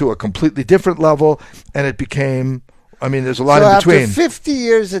took it to a completely different level, and it became... I mean, there's a lot in between. After 50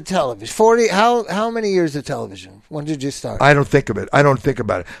 years of television, 40, how many years of television? When did you start? I don't think of it. I don't think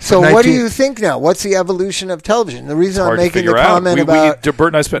about it. So what do you think now? What's the evolution of television? The reason I'm making the comment about... Bert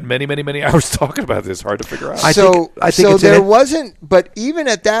and I spent many, many, many hours talking about this. Hard to figure out. I think there wasn't... But even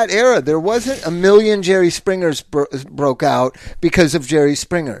at that era, there wasn't a million Jerry Springers broke out because of Jerry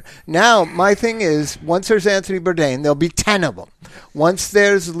Springer. Now, my thing is, once there's Anthony Bourdain, there'll be 10 of them. Once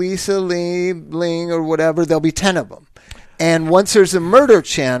there's Lisa Ling or whatever, there'll be 10 of them. And once there's a murder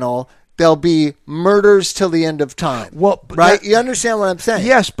channel, there'll be murders till the end of time. Well, right? You understand what I'm saying?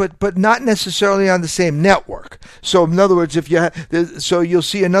 Yes, but not necessarily on the same network. So, in other words, if you'll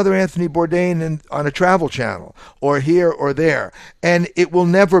see another Anthony Bourdain on a travel channel, or here or there, and it will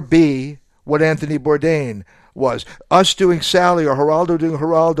never be what Anthony Bourdain was. Us doing Sally, or Geraldo doing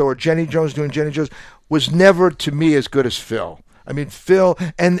Geraldo, or Jenny Jones doing Jenny Jones was never to me as good as Phil. I mean, Phil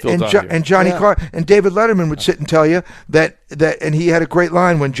and Johnny Carson and David Letterman would sit and tell you that, and he had a great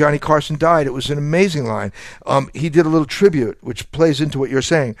line when Johnny Carson died. It was an amazing line. He did a little tribute, which plays into what you're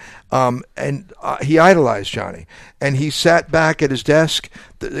saying. And he idolized Johnny. And he sat back at his desk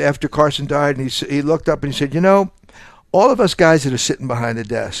after Carson died, and he looked up and he said, all of us guys that are sitting behind the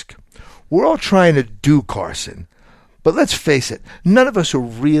desk, we're all trying to do Carson. But let's face it, none of us are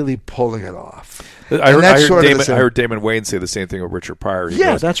really pulling it off. I heard Damon Wayne say the same thing with Richard Pryor.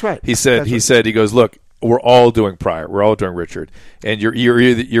 That's right. He goes, look, we're all doing Pryor, we're all doing Richard, and you're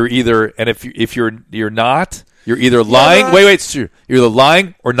either, and if you're not, you're either lying. Wait, it's true. You're either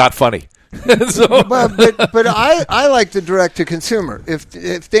lying or not funny. But I like the direct to consumer.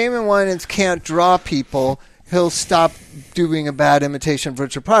 If Damon Wayans can't draw people, he'll stop doing a bad imitation of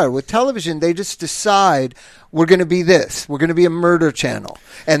Richard Pryor. With television, they just decide we're going to be this. We're going to be a murder channel.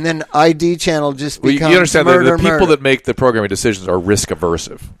 And then ID channel just becomes you understand murder, the people that make the programming decisions are risk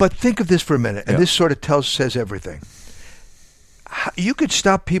aversive. But think of this for a minute, and this sort of says everything. You could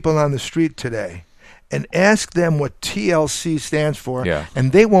stop people on the street today and ask them what TLC stands for,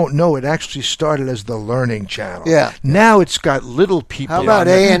 and they won't know it actually started as the Learning Channel. Yeah. Now it's got little people. How about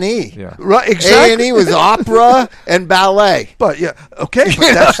A&E? Yeah. Right, exactly. A&E was opera and ballet. But okay.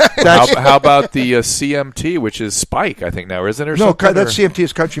 But that's how about the CMT, which is Spike? I think now, isn't it? No, that CMT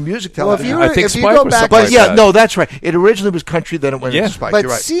is country music television. I think Spike was something like that. No, that's right. It originally was country, then it went into Spike. But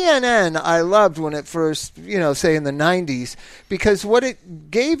you're right. CNN, I loved when it first, say in the 90s, because what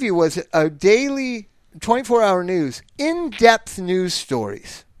it gave you was a daily 24-hour news, in-depth news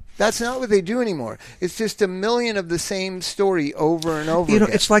stories. That's not what they do anymore. It's just a million of the same story over and over again.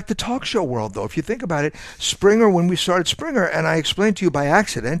 It's like the talk show world, though. If you think about it, Springer, when we started Springer, and I explained to you by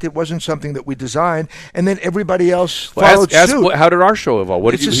accident, it wasn't something that we designed, and then everybody else followed suit. How did our show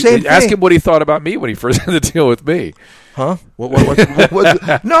evolve? It's the same thing. Ask him what he thought about me when he first had to deal with me. Huh?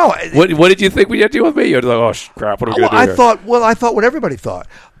 No. What did you think when you had to deal with me? You're like, oh, crap, what are we going to do here? I thought what everybody thought.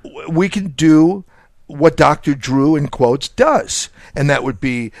 We can do what Dr. Drew, in quotes, does. And that would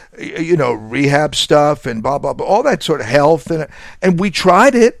be, rehab stuff and blah, blah, blah, all that sort of health. And we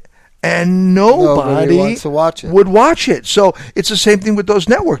tried it, and nobody wants to watch it. Would watch it. So it's the same thing with those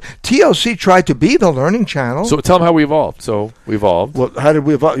networks. TLC tried to be the Learning Channel. So tell them how we evolved. So we evolved. Well, how did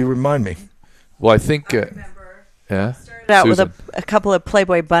we evolve? You remind me. Well, I think... I remember. Yeah. Started out with a couple of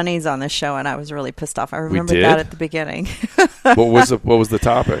Playboy bunnies on the show, and I was really pissed off. I remember that at the beginning. What was the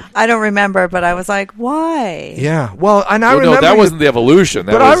topic? I don't remember, but I was like, why? Yeah. Well, and I remember... No, that wasn't the evolution.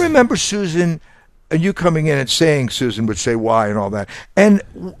 I remember Susan... And you coming in and saying, Susan would say why and all that. And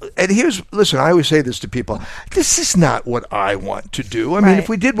listen, I always say this to people. This is not what I want to do. I mean, if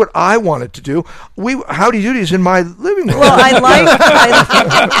we did what I wanted to do, Howdy Doody is in my living room. Well, I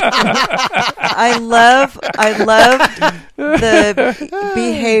love the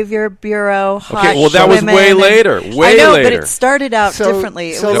Behavior Bureau. Okay, well, that was way later. I know, but it started out differently.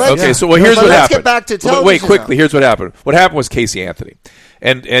 Here's what happened. Let's get back to television. Wait, quickly. Here's what happened. What happened was Casey Anthony.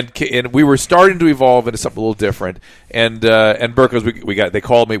 And we were starting to evolve into something a little different. And Burke goes, they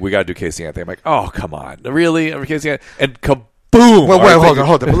called me. We got to do Casey Anthony. I'm like, oh, come on, really, Casey Anthony? And kaboom! Well,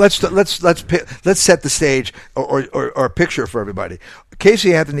 hold on. But let's set the stage or a picture for everybody.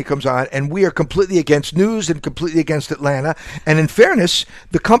 Casey Anthony comes on, and we are completely against news and completely against Atlanta. And in fairness,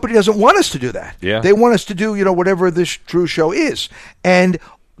 the company doesn't want us to do that. Yeah. They want us to do whatever this true show is. And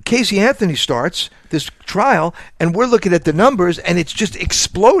Casey Anthony starts this trial, and we're looking at the numbers, and it's just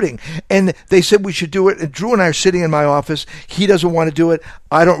exploding. And they said we should do it, and Drew and I are sitting in my office. He doesn't want to do it.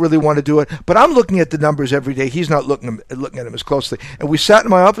 I don't really want to do it. But I'm looking at the numbers every day. He's not looking at them as closely. And we sat in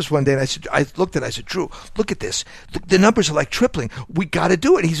my office one day, and I looked at it. I said, Drew, look at this. The numbers are like tripling. We got to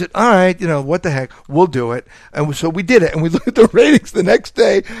do it. He said, all right, what the heck, we'll do it. And so we did it. And we looked at the ratings the next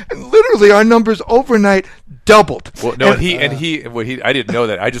day, and literally our numbers overnight doubled. Well, no, I didn't know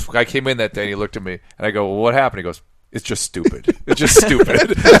that. I came in that day, and he looked at me, and I go, well, what happened? He goes, it's just stupid. It's just stupid.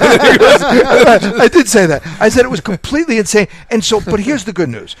 I did say that. I said it was completely insane. And so, but here's the good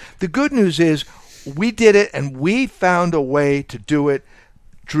news. The good news is we did it, and we found a way to do it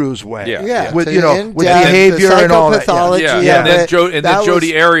Drew's way. Yeah. With behavior and all that. Yeah. And then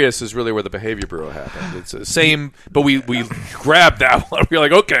Jodi Arias is really where the Behavior Bureau happened. It's the same, but we grabbed that one. We're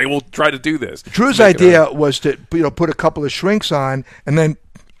like, okay, we'll try to do this. Drew's idea was to put a couple of shrinks on, and then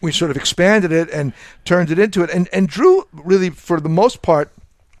we sort of expanded it and turned it into it. And Drew really, for the most part,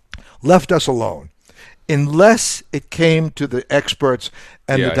 left us alone, unless it came to the experts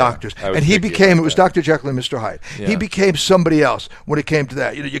and the doctors. And he became, it was Dr. Jekyll and Mr. Hyde. Yeah. He became somebody else when it came to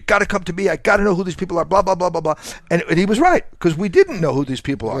that. You got to come to me. I got to know who these people are, blah, blah, blah, blah, blah. And he was right, because we didn't know who these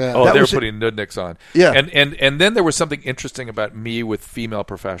people are. Yeah. Oh, they were putting nudniks on. Yeah. And then there was something interesting about me with female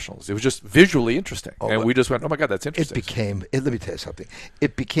professionals. It was just visually interesting. And we just went, oh, my God, that's interesting. Let me tell you something.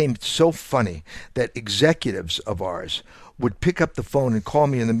 It became so funny that executives of ours would pick up the phone and call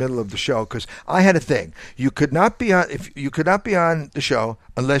me in the middle of the show, because I had a thing. You could not be on the show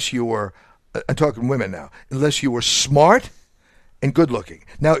unless you were, I'm talking women now, unless you were smart and good looking.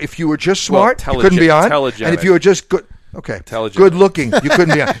 Now, if you were just smart, you couldn't be on. And if you were just good, good looking, you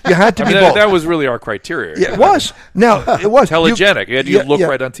couldn't be on. You had to be both. That was really our criteria. Yeah, it was. Now, it was. Telegenic. You had to look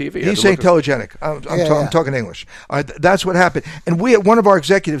right on TV. He's saying telegenic. I'm talking English. That's what happened. And one of our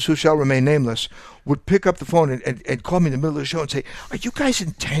executives, who shall remain nameless, would pick up the phone and call me in the middle of the show and say, are you guys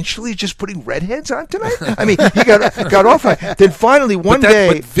intentionally just putting redheads on tonight? I mean, he got off on it. Then finally one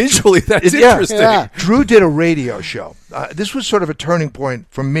day... But visually, that's interesting. Yeah. Drew did a radio show. This was sort of a turning point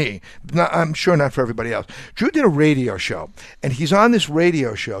for me. I'm sure not for everybody else. Drew did a radio show, and he's on this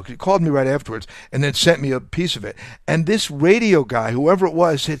radio show. He called me right afterwards and then sent me a piece of it. And this radio guy, whoever it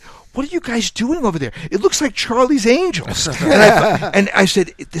was, said, what are you guys doing over there? It looks like Charlie's Angels. And I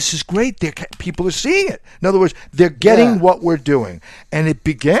said, this is great. People are seeing it. In other words, they're getting what we're doing. And it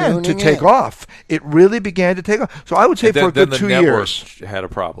began to take off. It really began to take off. So I would say for a good 2 years. The network had a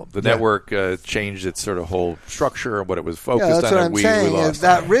problem. The network changed its sort of whole structure and what it was focused on. That's what I'm saying. Is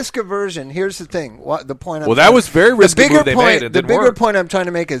that risk aversion. Here's the thing. The point. That was very risky move they made. The bigger point I'm trying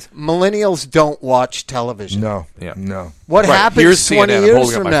to make is millennials don't watch television. No. What happens Here's 20 CNN,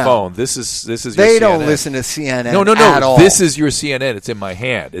 years from now? Phone. This is your CNN. They don't listen to CNN. No. At all. This is your CNN. It's in my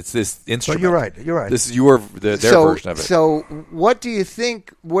hand. It's this instrument. But you're right. This is their version of it. So, what do you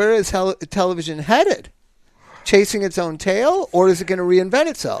think? Where is television headed? Chasing its own tail, or is it going to reinvent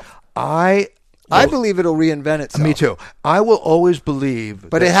itself? I believe it'll reinvent itself. Me too. I will always believe,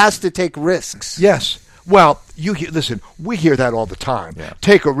 but it has to take risks. Yes. Well, listen, we hear that all the time. Yeah.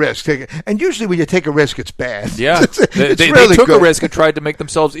 Take a risk. And usually when you take a risk, it's bad. Yeah. They took a risk and tried to make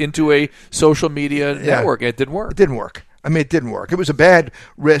themselves into a social media network. It didn't work. It didn't work. It didn't work. It was a bad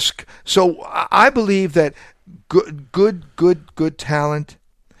risk. So I believe that good talent,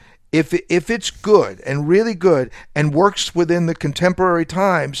 if it's good and really good and works within the contemporary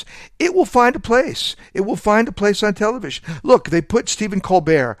times, it will find a place. It will find a place on television. Look, they put Stephen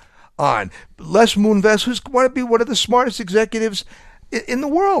Colbert on. Les Moonves, who's going to be one of the smartest executives in the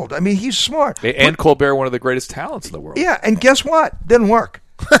world. I mean, he's smart. And Colbert, one of the greatest talents in the world. Yeah, and guess what? Didn't work.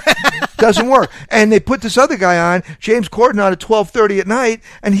 Doesn't work. And they put this other guy on, James Corden, on at 12:30 at night,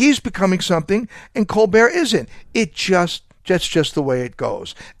 and he's becoming something, and Colbert isn't. That's just the way it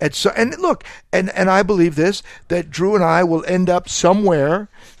goes. And look, and I believe this, that Drew and I will end up somewhere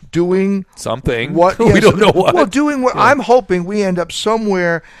doing something. We don't know what. Well, doing what I'm hoping we end up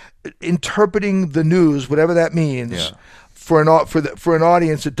somewhere interpreting the news, whatever that means, for an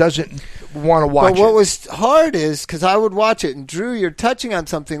audience that doesn't want to watch it. But what was hard is, because I would watch it, and Drew, you're touching on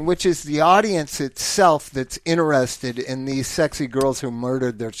something, which is the audience itself that's interested in these sexy girls who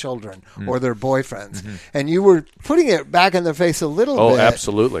murdered their children or their boyfriends. Mm-hmm. And you were putting it back in their face a little bit. Oh,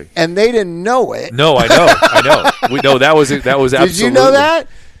 absolutely. And they didn't know it. No, I know. We know that was absolutely. Did you know that?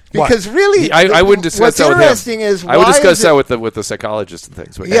 Because really, I wouldn't discuss that with him. What's interesting is, I would discuss that with the psychologists and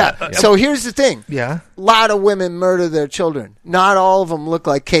things. Yeah. So here's the thing. Yeah. A lot of women murder their children. Not all of them look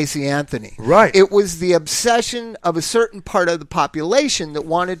like Casey Anthony. Right. It was the obsession of a certain part of the population that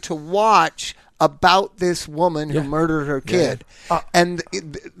wanted to watch about this woman who murdered her kid. And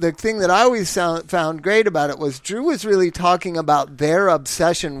the thing that I always found great about it was Drew was really talking about their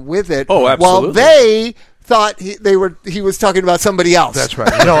obsession with it. Oh, absolutely. While they thought he was talking about somebody else. That's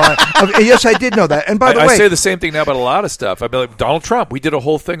right. Yes, I did know that. And by the way, I say the same thing now about a lot of stuff. I mean, like Donald Trump. We did a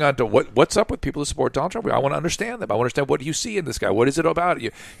whole thing on what's up with people who support Donald Trump. I want to understand them. I want to understand what you see in this guy. What is it about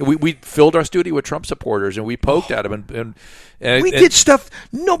you? We filled our studio with Trump supporters, and we poked at him. And we did stuff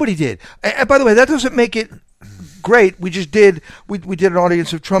nobody did. And by the way, that doesn't make it great. We just did. We did an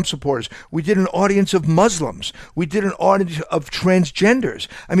audience of Trump supporters. We did an audience of Muslims. We did an audience of transgenders.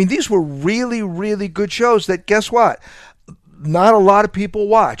 I mean, these were really, really good shows that, guess what? Not a lot of people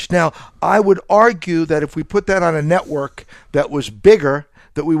watched. Now, I would argue that if we put that on a network that was bigger,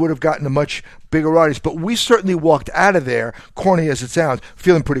 that we would have gotten a much bigger audience. But we certainly walked out of there, corny as it sounds,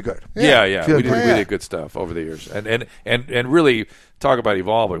 feeling pretty good. Yeah. We did good stuff over the years. And really talk about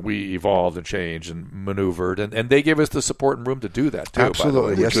evolving. We evolved and changed and maneuvered, and they gave us the support and room to do that, too. Absolutely. By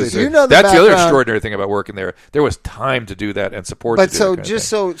the way, yes, they did. That's the other extraordinary thing about working there. There was time to do that and support but to do that.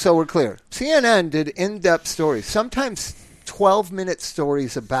 But so we're clear, CNN did in-depth stories, sometimes 12-minute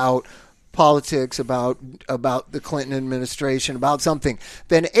stories about politics, about the Clinton administration, about something.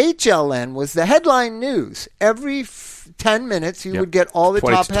 Then HLN was the headline news. Every 10 minutes, you would get all the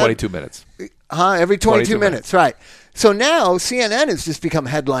top 22 minutes. Every 22 minutes, right. So now CNN has just become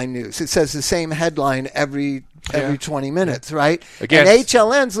headline news. It says the same headline every 20 minutes, right? Again, and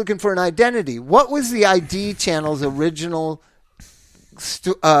HLN's looking for an identity. What was the ID channel's original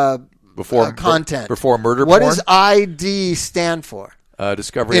content? Before murder what porn? What does ID stand for?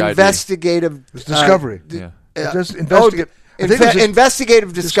 Discovery Investigative ID. Discovery. Just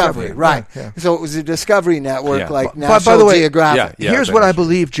investigative discovery, right. Yeah. So it was a Discovery Network like National by the way, Geographic. Here's what I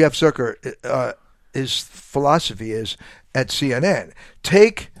believe Jeff Zucker, his philosophy is at CNN.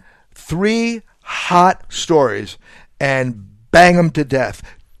 Take 3 hot stories and bang them to death.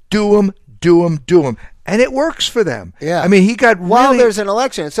 Do them. And it works for them. Yeah. I mean, he got While there's an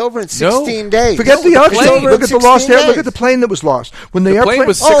election. It's over in 16 days. Forget the election. Look at the lost air. Look at the plane that was lost. When the airplane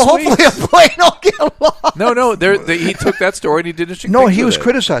was 6 hopefully weeks. a plane will get lost. No. He took that story and he did interesting No, things he with was it.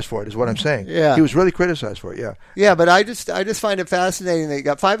 criticized for it, is what I'm saying. Yeah. He was really criticized for it, yeah. Yeah, but I just find it fascinating that you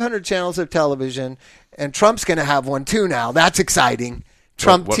got 500 channels of television, and Trump's going to have one too now. That's exciting.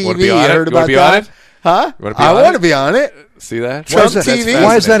 Trump TV. You heard about that? Huh? I want to be on it. See that? Trump TV.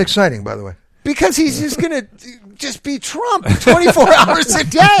 Why is that exciting, by the way? Because he's just going to just be Trump 24 hours a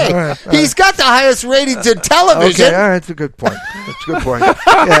day. All right. He's got the highest ratings in television. Okay, all right, that's a good point.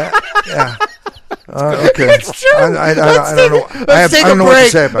 Yeah. Okay. It's true. I don't know. I don't know what to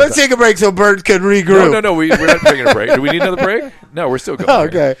say about Let's take a break so Bert can regroup. No. We're not taking a break. Do we need another break? No, we're still going. Oh,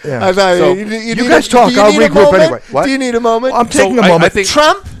 okay. Yeah. I thought So, you guys talk. I'll regroup anyway. What? Do you need a moment? I'm taking a moment. I think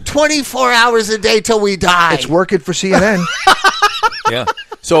Trump, 24 hours a day till we die. It's working for CNN. Yeah.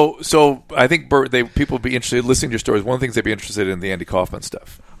 So I think Bert, people would be interested in listening to your stories. One of the things they'd be interested in the Andy Kaufman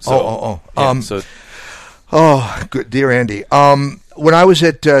stuff. Good, dear Andy. When I was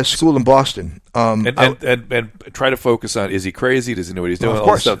at school in Boston, and try to focus on, is he crazy? Does he know what he's doing? Of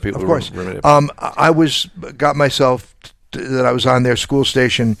course, I got myself that I was on their school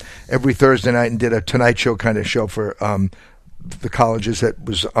station every Thursday night and did a Tonight Show kind of show for the colleges that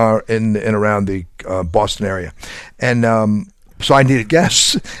was in and around the Boston area, and so I needed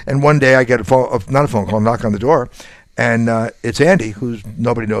guests. And one day I get not a phone call, knock on the door. And it's Andy, who's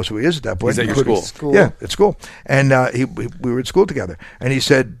nobody knows who he is at that point. He's at your school. Yeah, at school. And we were at school together. And he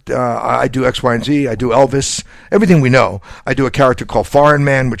said, I do X, Y, and Z. I do Elvis, everything we know. I do a character called Foreign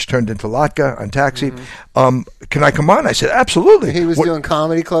Man, which turned into Latka on Taxi. Mm-hmm. Can I come on? I said, absolutely. He was doing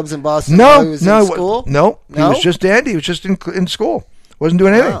comedy clubs in Boston No, while he was in school? No, he was just Andy. He was just in school. Wasn't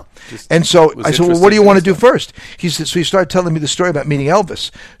doing anything. Wow. And so I said, well, what do you want to do first? He said, so he started telling me the story about meeting Elvis.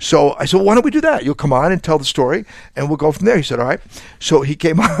 So I said, well, why don't we do that? You'll come on and tell the story, and we'll go from there. He said, all right. So he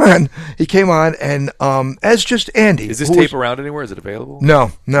came on. And as just Andy. Is this tape around anywhere? Is it available?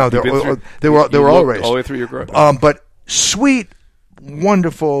 No. They were all erased. All the way through your growth. But sweet,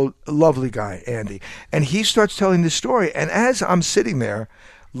 wonderful, lovely guy, Andy. And he starts telling this story. And as I'm sitting there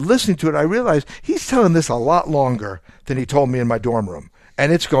listening to it, I realized he's telling this a lot longer than he told me in my dorm room.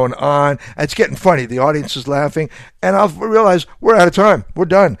 And it's going on. It's getting funny. The audience is laughing. And I realize we're out of time. We're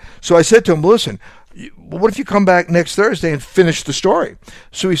done. So I said to him, listen, what if you come back next Thursday and finish the story?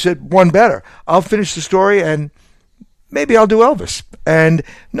 So he said, one better. I'll finish the story and maybe I'll do Elvis. And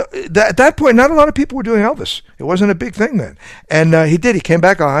at that point, not a lot of people were doing Elvis. It wasn't a big thing then. And he did. He came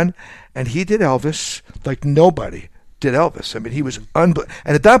back on and he did Elvis like nobody did Elvis. I mean, he was and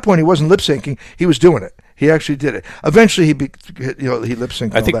at that point, he wasn't lip syncing. He was doing it. He actually did it. Eventually, he lip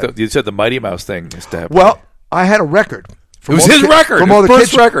synced. I think you said the Mighty Mouse thing is to happen. Well, I had a record. It was his record. From all the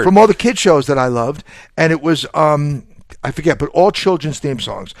first kids, record. From all the kid shows that I loved, and it was I forget, but all children's theme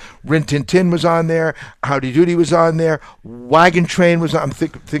songs. Rin Tin Tin was on there. Howdy Doody was on there. Wagon Train was on. I'm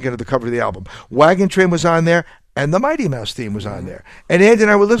thinking of the cover of the album. Wagon Train was on there, and the Mighty Mouse theme was on there. And Andy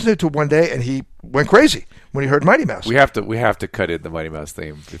and I were listening to it one day, and he went crazy when he heard Mighty Mouse. We have to cut in the Mighty Mouse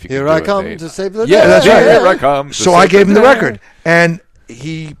theme. If you Here can I do come it, to save the day. Yeah, that's right. Here I come. So I gave him the record, and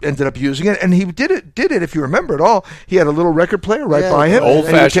he ended up using it, and he did it. If you remember it all, he had a little record player right by him,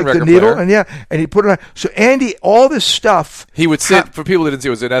 old-fashioned record the needle, player. and he put it on. So Andy, all this stuff, he would sit. For people that didn't see,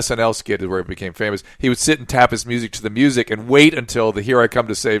 it was an SNL skit where it became famous. He would sit and tap his music to the music and wait until the "Here I Come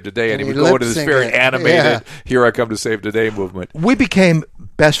to Save Today," and he would go into this very animated "Here I Come to Save Today" movement. We became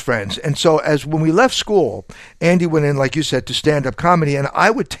best friends, and so when we left school, Andy went in, like you said, to stand-up comedy, and I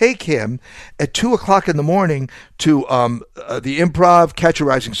would take him at 2:00 in the morning to the Improv, Catch a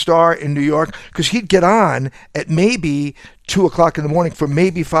Rising Star in New York, because he'd get on at maybe 2:00 in the morning for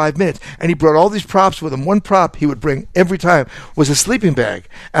maybe 5 minutes, and he brought all these props with him. One prop he would bring every time was a sleeping bag,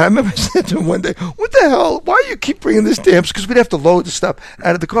 and I remember saying to him one day, "What the hell? Why do you keep bringing this damn?" Because we'd have to load the stuff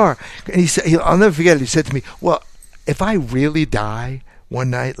out of the car, and he said, "I'll never forget it." He said to me, "Well, if I really die one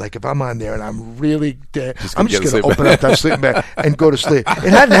night, like if I'm on there and I'm really dead, I'm just going to open up that sleeping bag and go to sleep."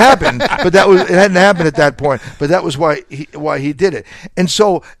 It hadn't happened, but it hadn't happened at that point. But that was why he did it. And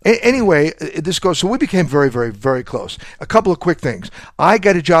so anyway, this goes. So we became very, very, very close. A couple of quick things. I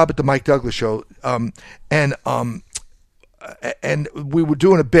got a job at the Mike Douglas Show, and we were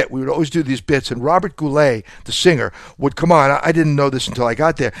doing a bit. We would always do these bits, and Robert Goulet, the singer, would come on. I didn't know this until I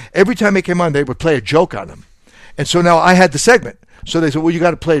got there. Every time he came on, they would play a joke on him. And so now I had the segment. So they said, "Well, you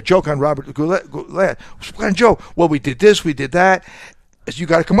got to play a joke on Robert Goulet." What kind of joke? "Well, we did this, we did that. You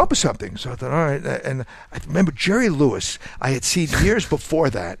got to come up with something." So I thought, all right. And I remember Jerry Lewis, I had seen years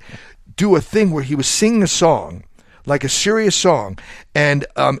before that, do a thing where he was singing a song, like a serious song, and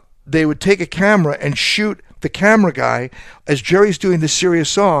they would take a camera and shoot the camera guy as Jerry's doing this serious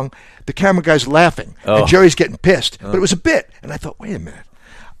song. The camera guy's laughing, and Jerry's getting pissed. But it was a bit. And I thought, wait a minute.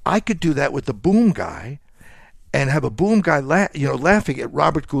 I could do that with the boom guy, and have a boom guy laughing at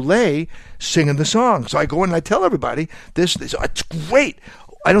Robert Goulet singing the song. So I go in and I tell everybody this it's great.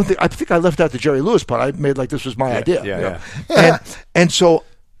 I think I left out the Jerry Lewis part. I made like this was my idea. Yeah. And so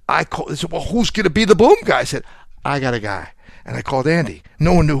I said, "Well, who's going to be the boom guy?" I said, "I got a guy." And I called Andy.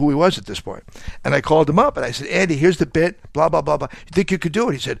 No one knew who he was at this point. And I called him up and I said, "Andy, here's the bit, blah, blah, blah, blah. You think you could do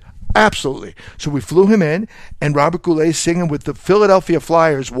it?" He said, "Absolutely." So we flew him in, and Robert Goulet singing with the Philadelphia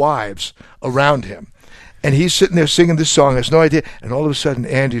Flyers wives around him. And he's sitting there singing this song, has no idea. And all of a sudden,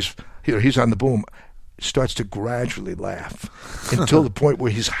 Andy's, he's on the boom, starts to gradually laugh until the point where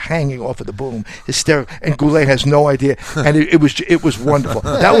he's hanging off of the boom, hysterical. And Goulet has no idea. And it was wonderful.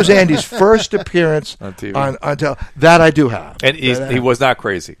 That was Andy's first appearance on TV. On that I do have. And he was not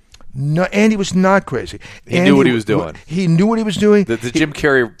crazy. No, Andy was not crazy. He knew what he was doing. He knew what he was doing. The Jim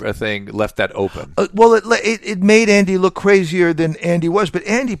Carrey thing left that open. Well, it made Andy look crazier than Andy was, but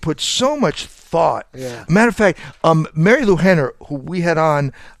Andy put so much thought. Yeah. Matter of fact, Mary Lou Henner, who we had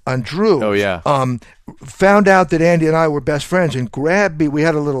on Drew, found out that Andy and I were best friends and grabbed me. We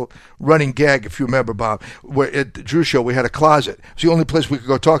had a little running gag, if you remember, Bob, where at the Drew show we had a closet. It was the only place we could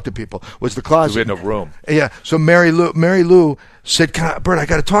go talk to people was the closet. We had no room. Yeah. So Mary Lou said, "Bert, I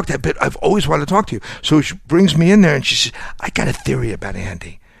got to talk to that bit. I've always wanted to talk to you." So she brings me in there and she says, "I got a theory about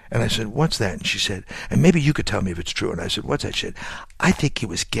Andy." And I said, "What's that?" And she said, "And maybe you could tell me if it's true." And I said, "What's that?" She said, "I think he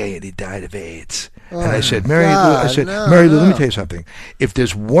was gay and he died of AIDS." And I said, Mary Lou, let me tell you something. If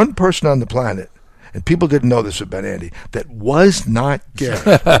there's one person on the planet, and people didn't know this about Andy, that was not gay,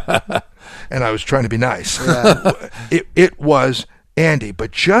 and I was trying to be nice, it was Andy.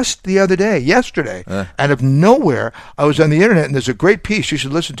 But just the other day, yesterday, out of nowhere, I was on the internet, and there's a great piece, you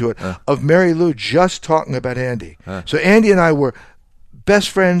should listen to it, of Mary Lou just talking about Andy. So Andy and I were best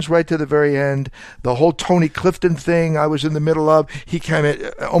friends right to the very end. The whole Tony Clifton thing I was in the middle of. He came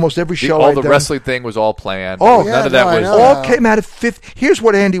at almost every show all the wrestling thing was all planned. Oh, none of that was. All came out of fifth. Here's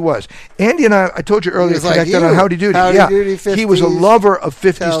what Andy was. Andy and I told you earlier, connected on Howdy Doody. He was a lover of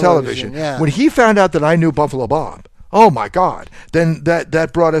 50s television. Yeah. When he found out that I knew Buffalo Bob, oh my God! Then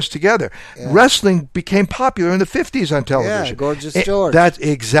that brought us together. Yeah. Wrestling became popular in the 50s on television. Yeah, Gorgeous George.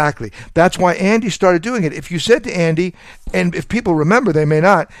 That's why Andy started doing it. If you said to Andy, and if people remember, they may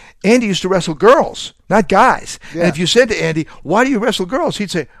not, Andy used to wrestle girls. not guys. Yeah. And if you said to Andy, why do you wrestle girls? He'd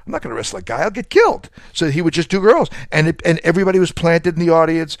say, I'm not going to wrestle a guy. I'll get killed. So he would just do girls. And everybody was planted in the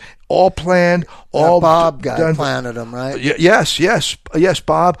audience, all planned, all Bob guy done. planted him, right? Yes,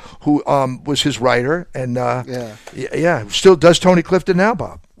 Bob, who was his writer. And still does Tony Clifton now,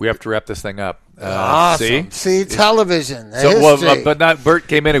 Bob. We have to wrap this thing up. Awesome. See, television. But Bert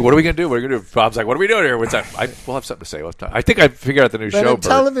came in and what are we going to do? What are we going to do? Bob's like, what are we doing here? What's that? We'll have something to say. I think I figured out the new show, Bert.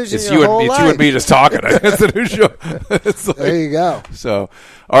 Television, it's you and me just talking. It's the new show. There you go. So,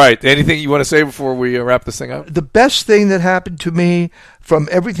 all right. Anything you want to say before we wrap this thing up? The best thing that happened to me from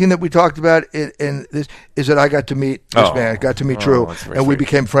everything that we talked about in this is that I got to meet this man. I got to meet Drew, and we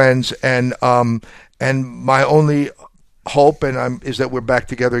became friends. And my only hope is that we're back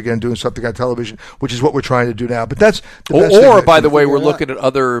together again doing something on television, which is what we're trying to do now. But that's the best thing. Or by the way, we're looking at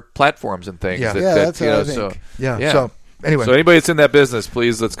other platforms and things. That's what I think. So anyway, so anybody that's in that business,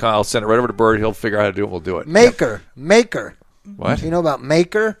 please I'll send it right over to Bert. He'll figure out how to do it. We'll do it. Maker. What? Do you know about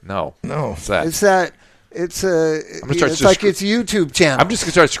Maker? No. What's that? It's that. It's like its YouTube channel. I'm just going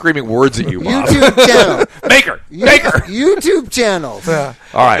to start screaming words at you, Bob. YouTube channel. Maker. YouTube channels. Yeah.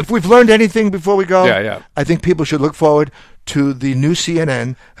 All right. If we've learned anything before we go, I think people should look forward to the new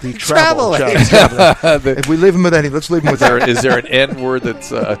CNN, the travel. If we leave them with anything, let's leave them with that. Is there an N word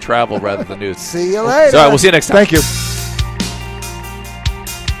that's a travel rather than news? See you later. All right, we'll see you next time. Thank you.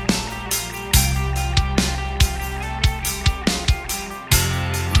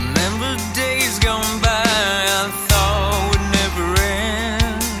 Remember days gone by.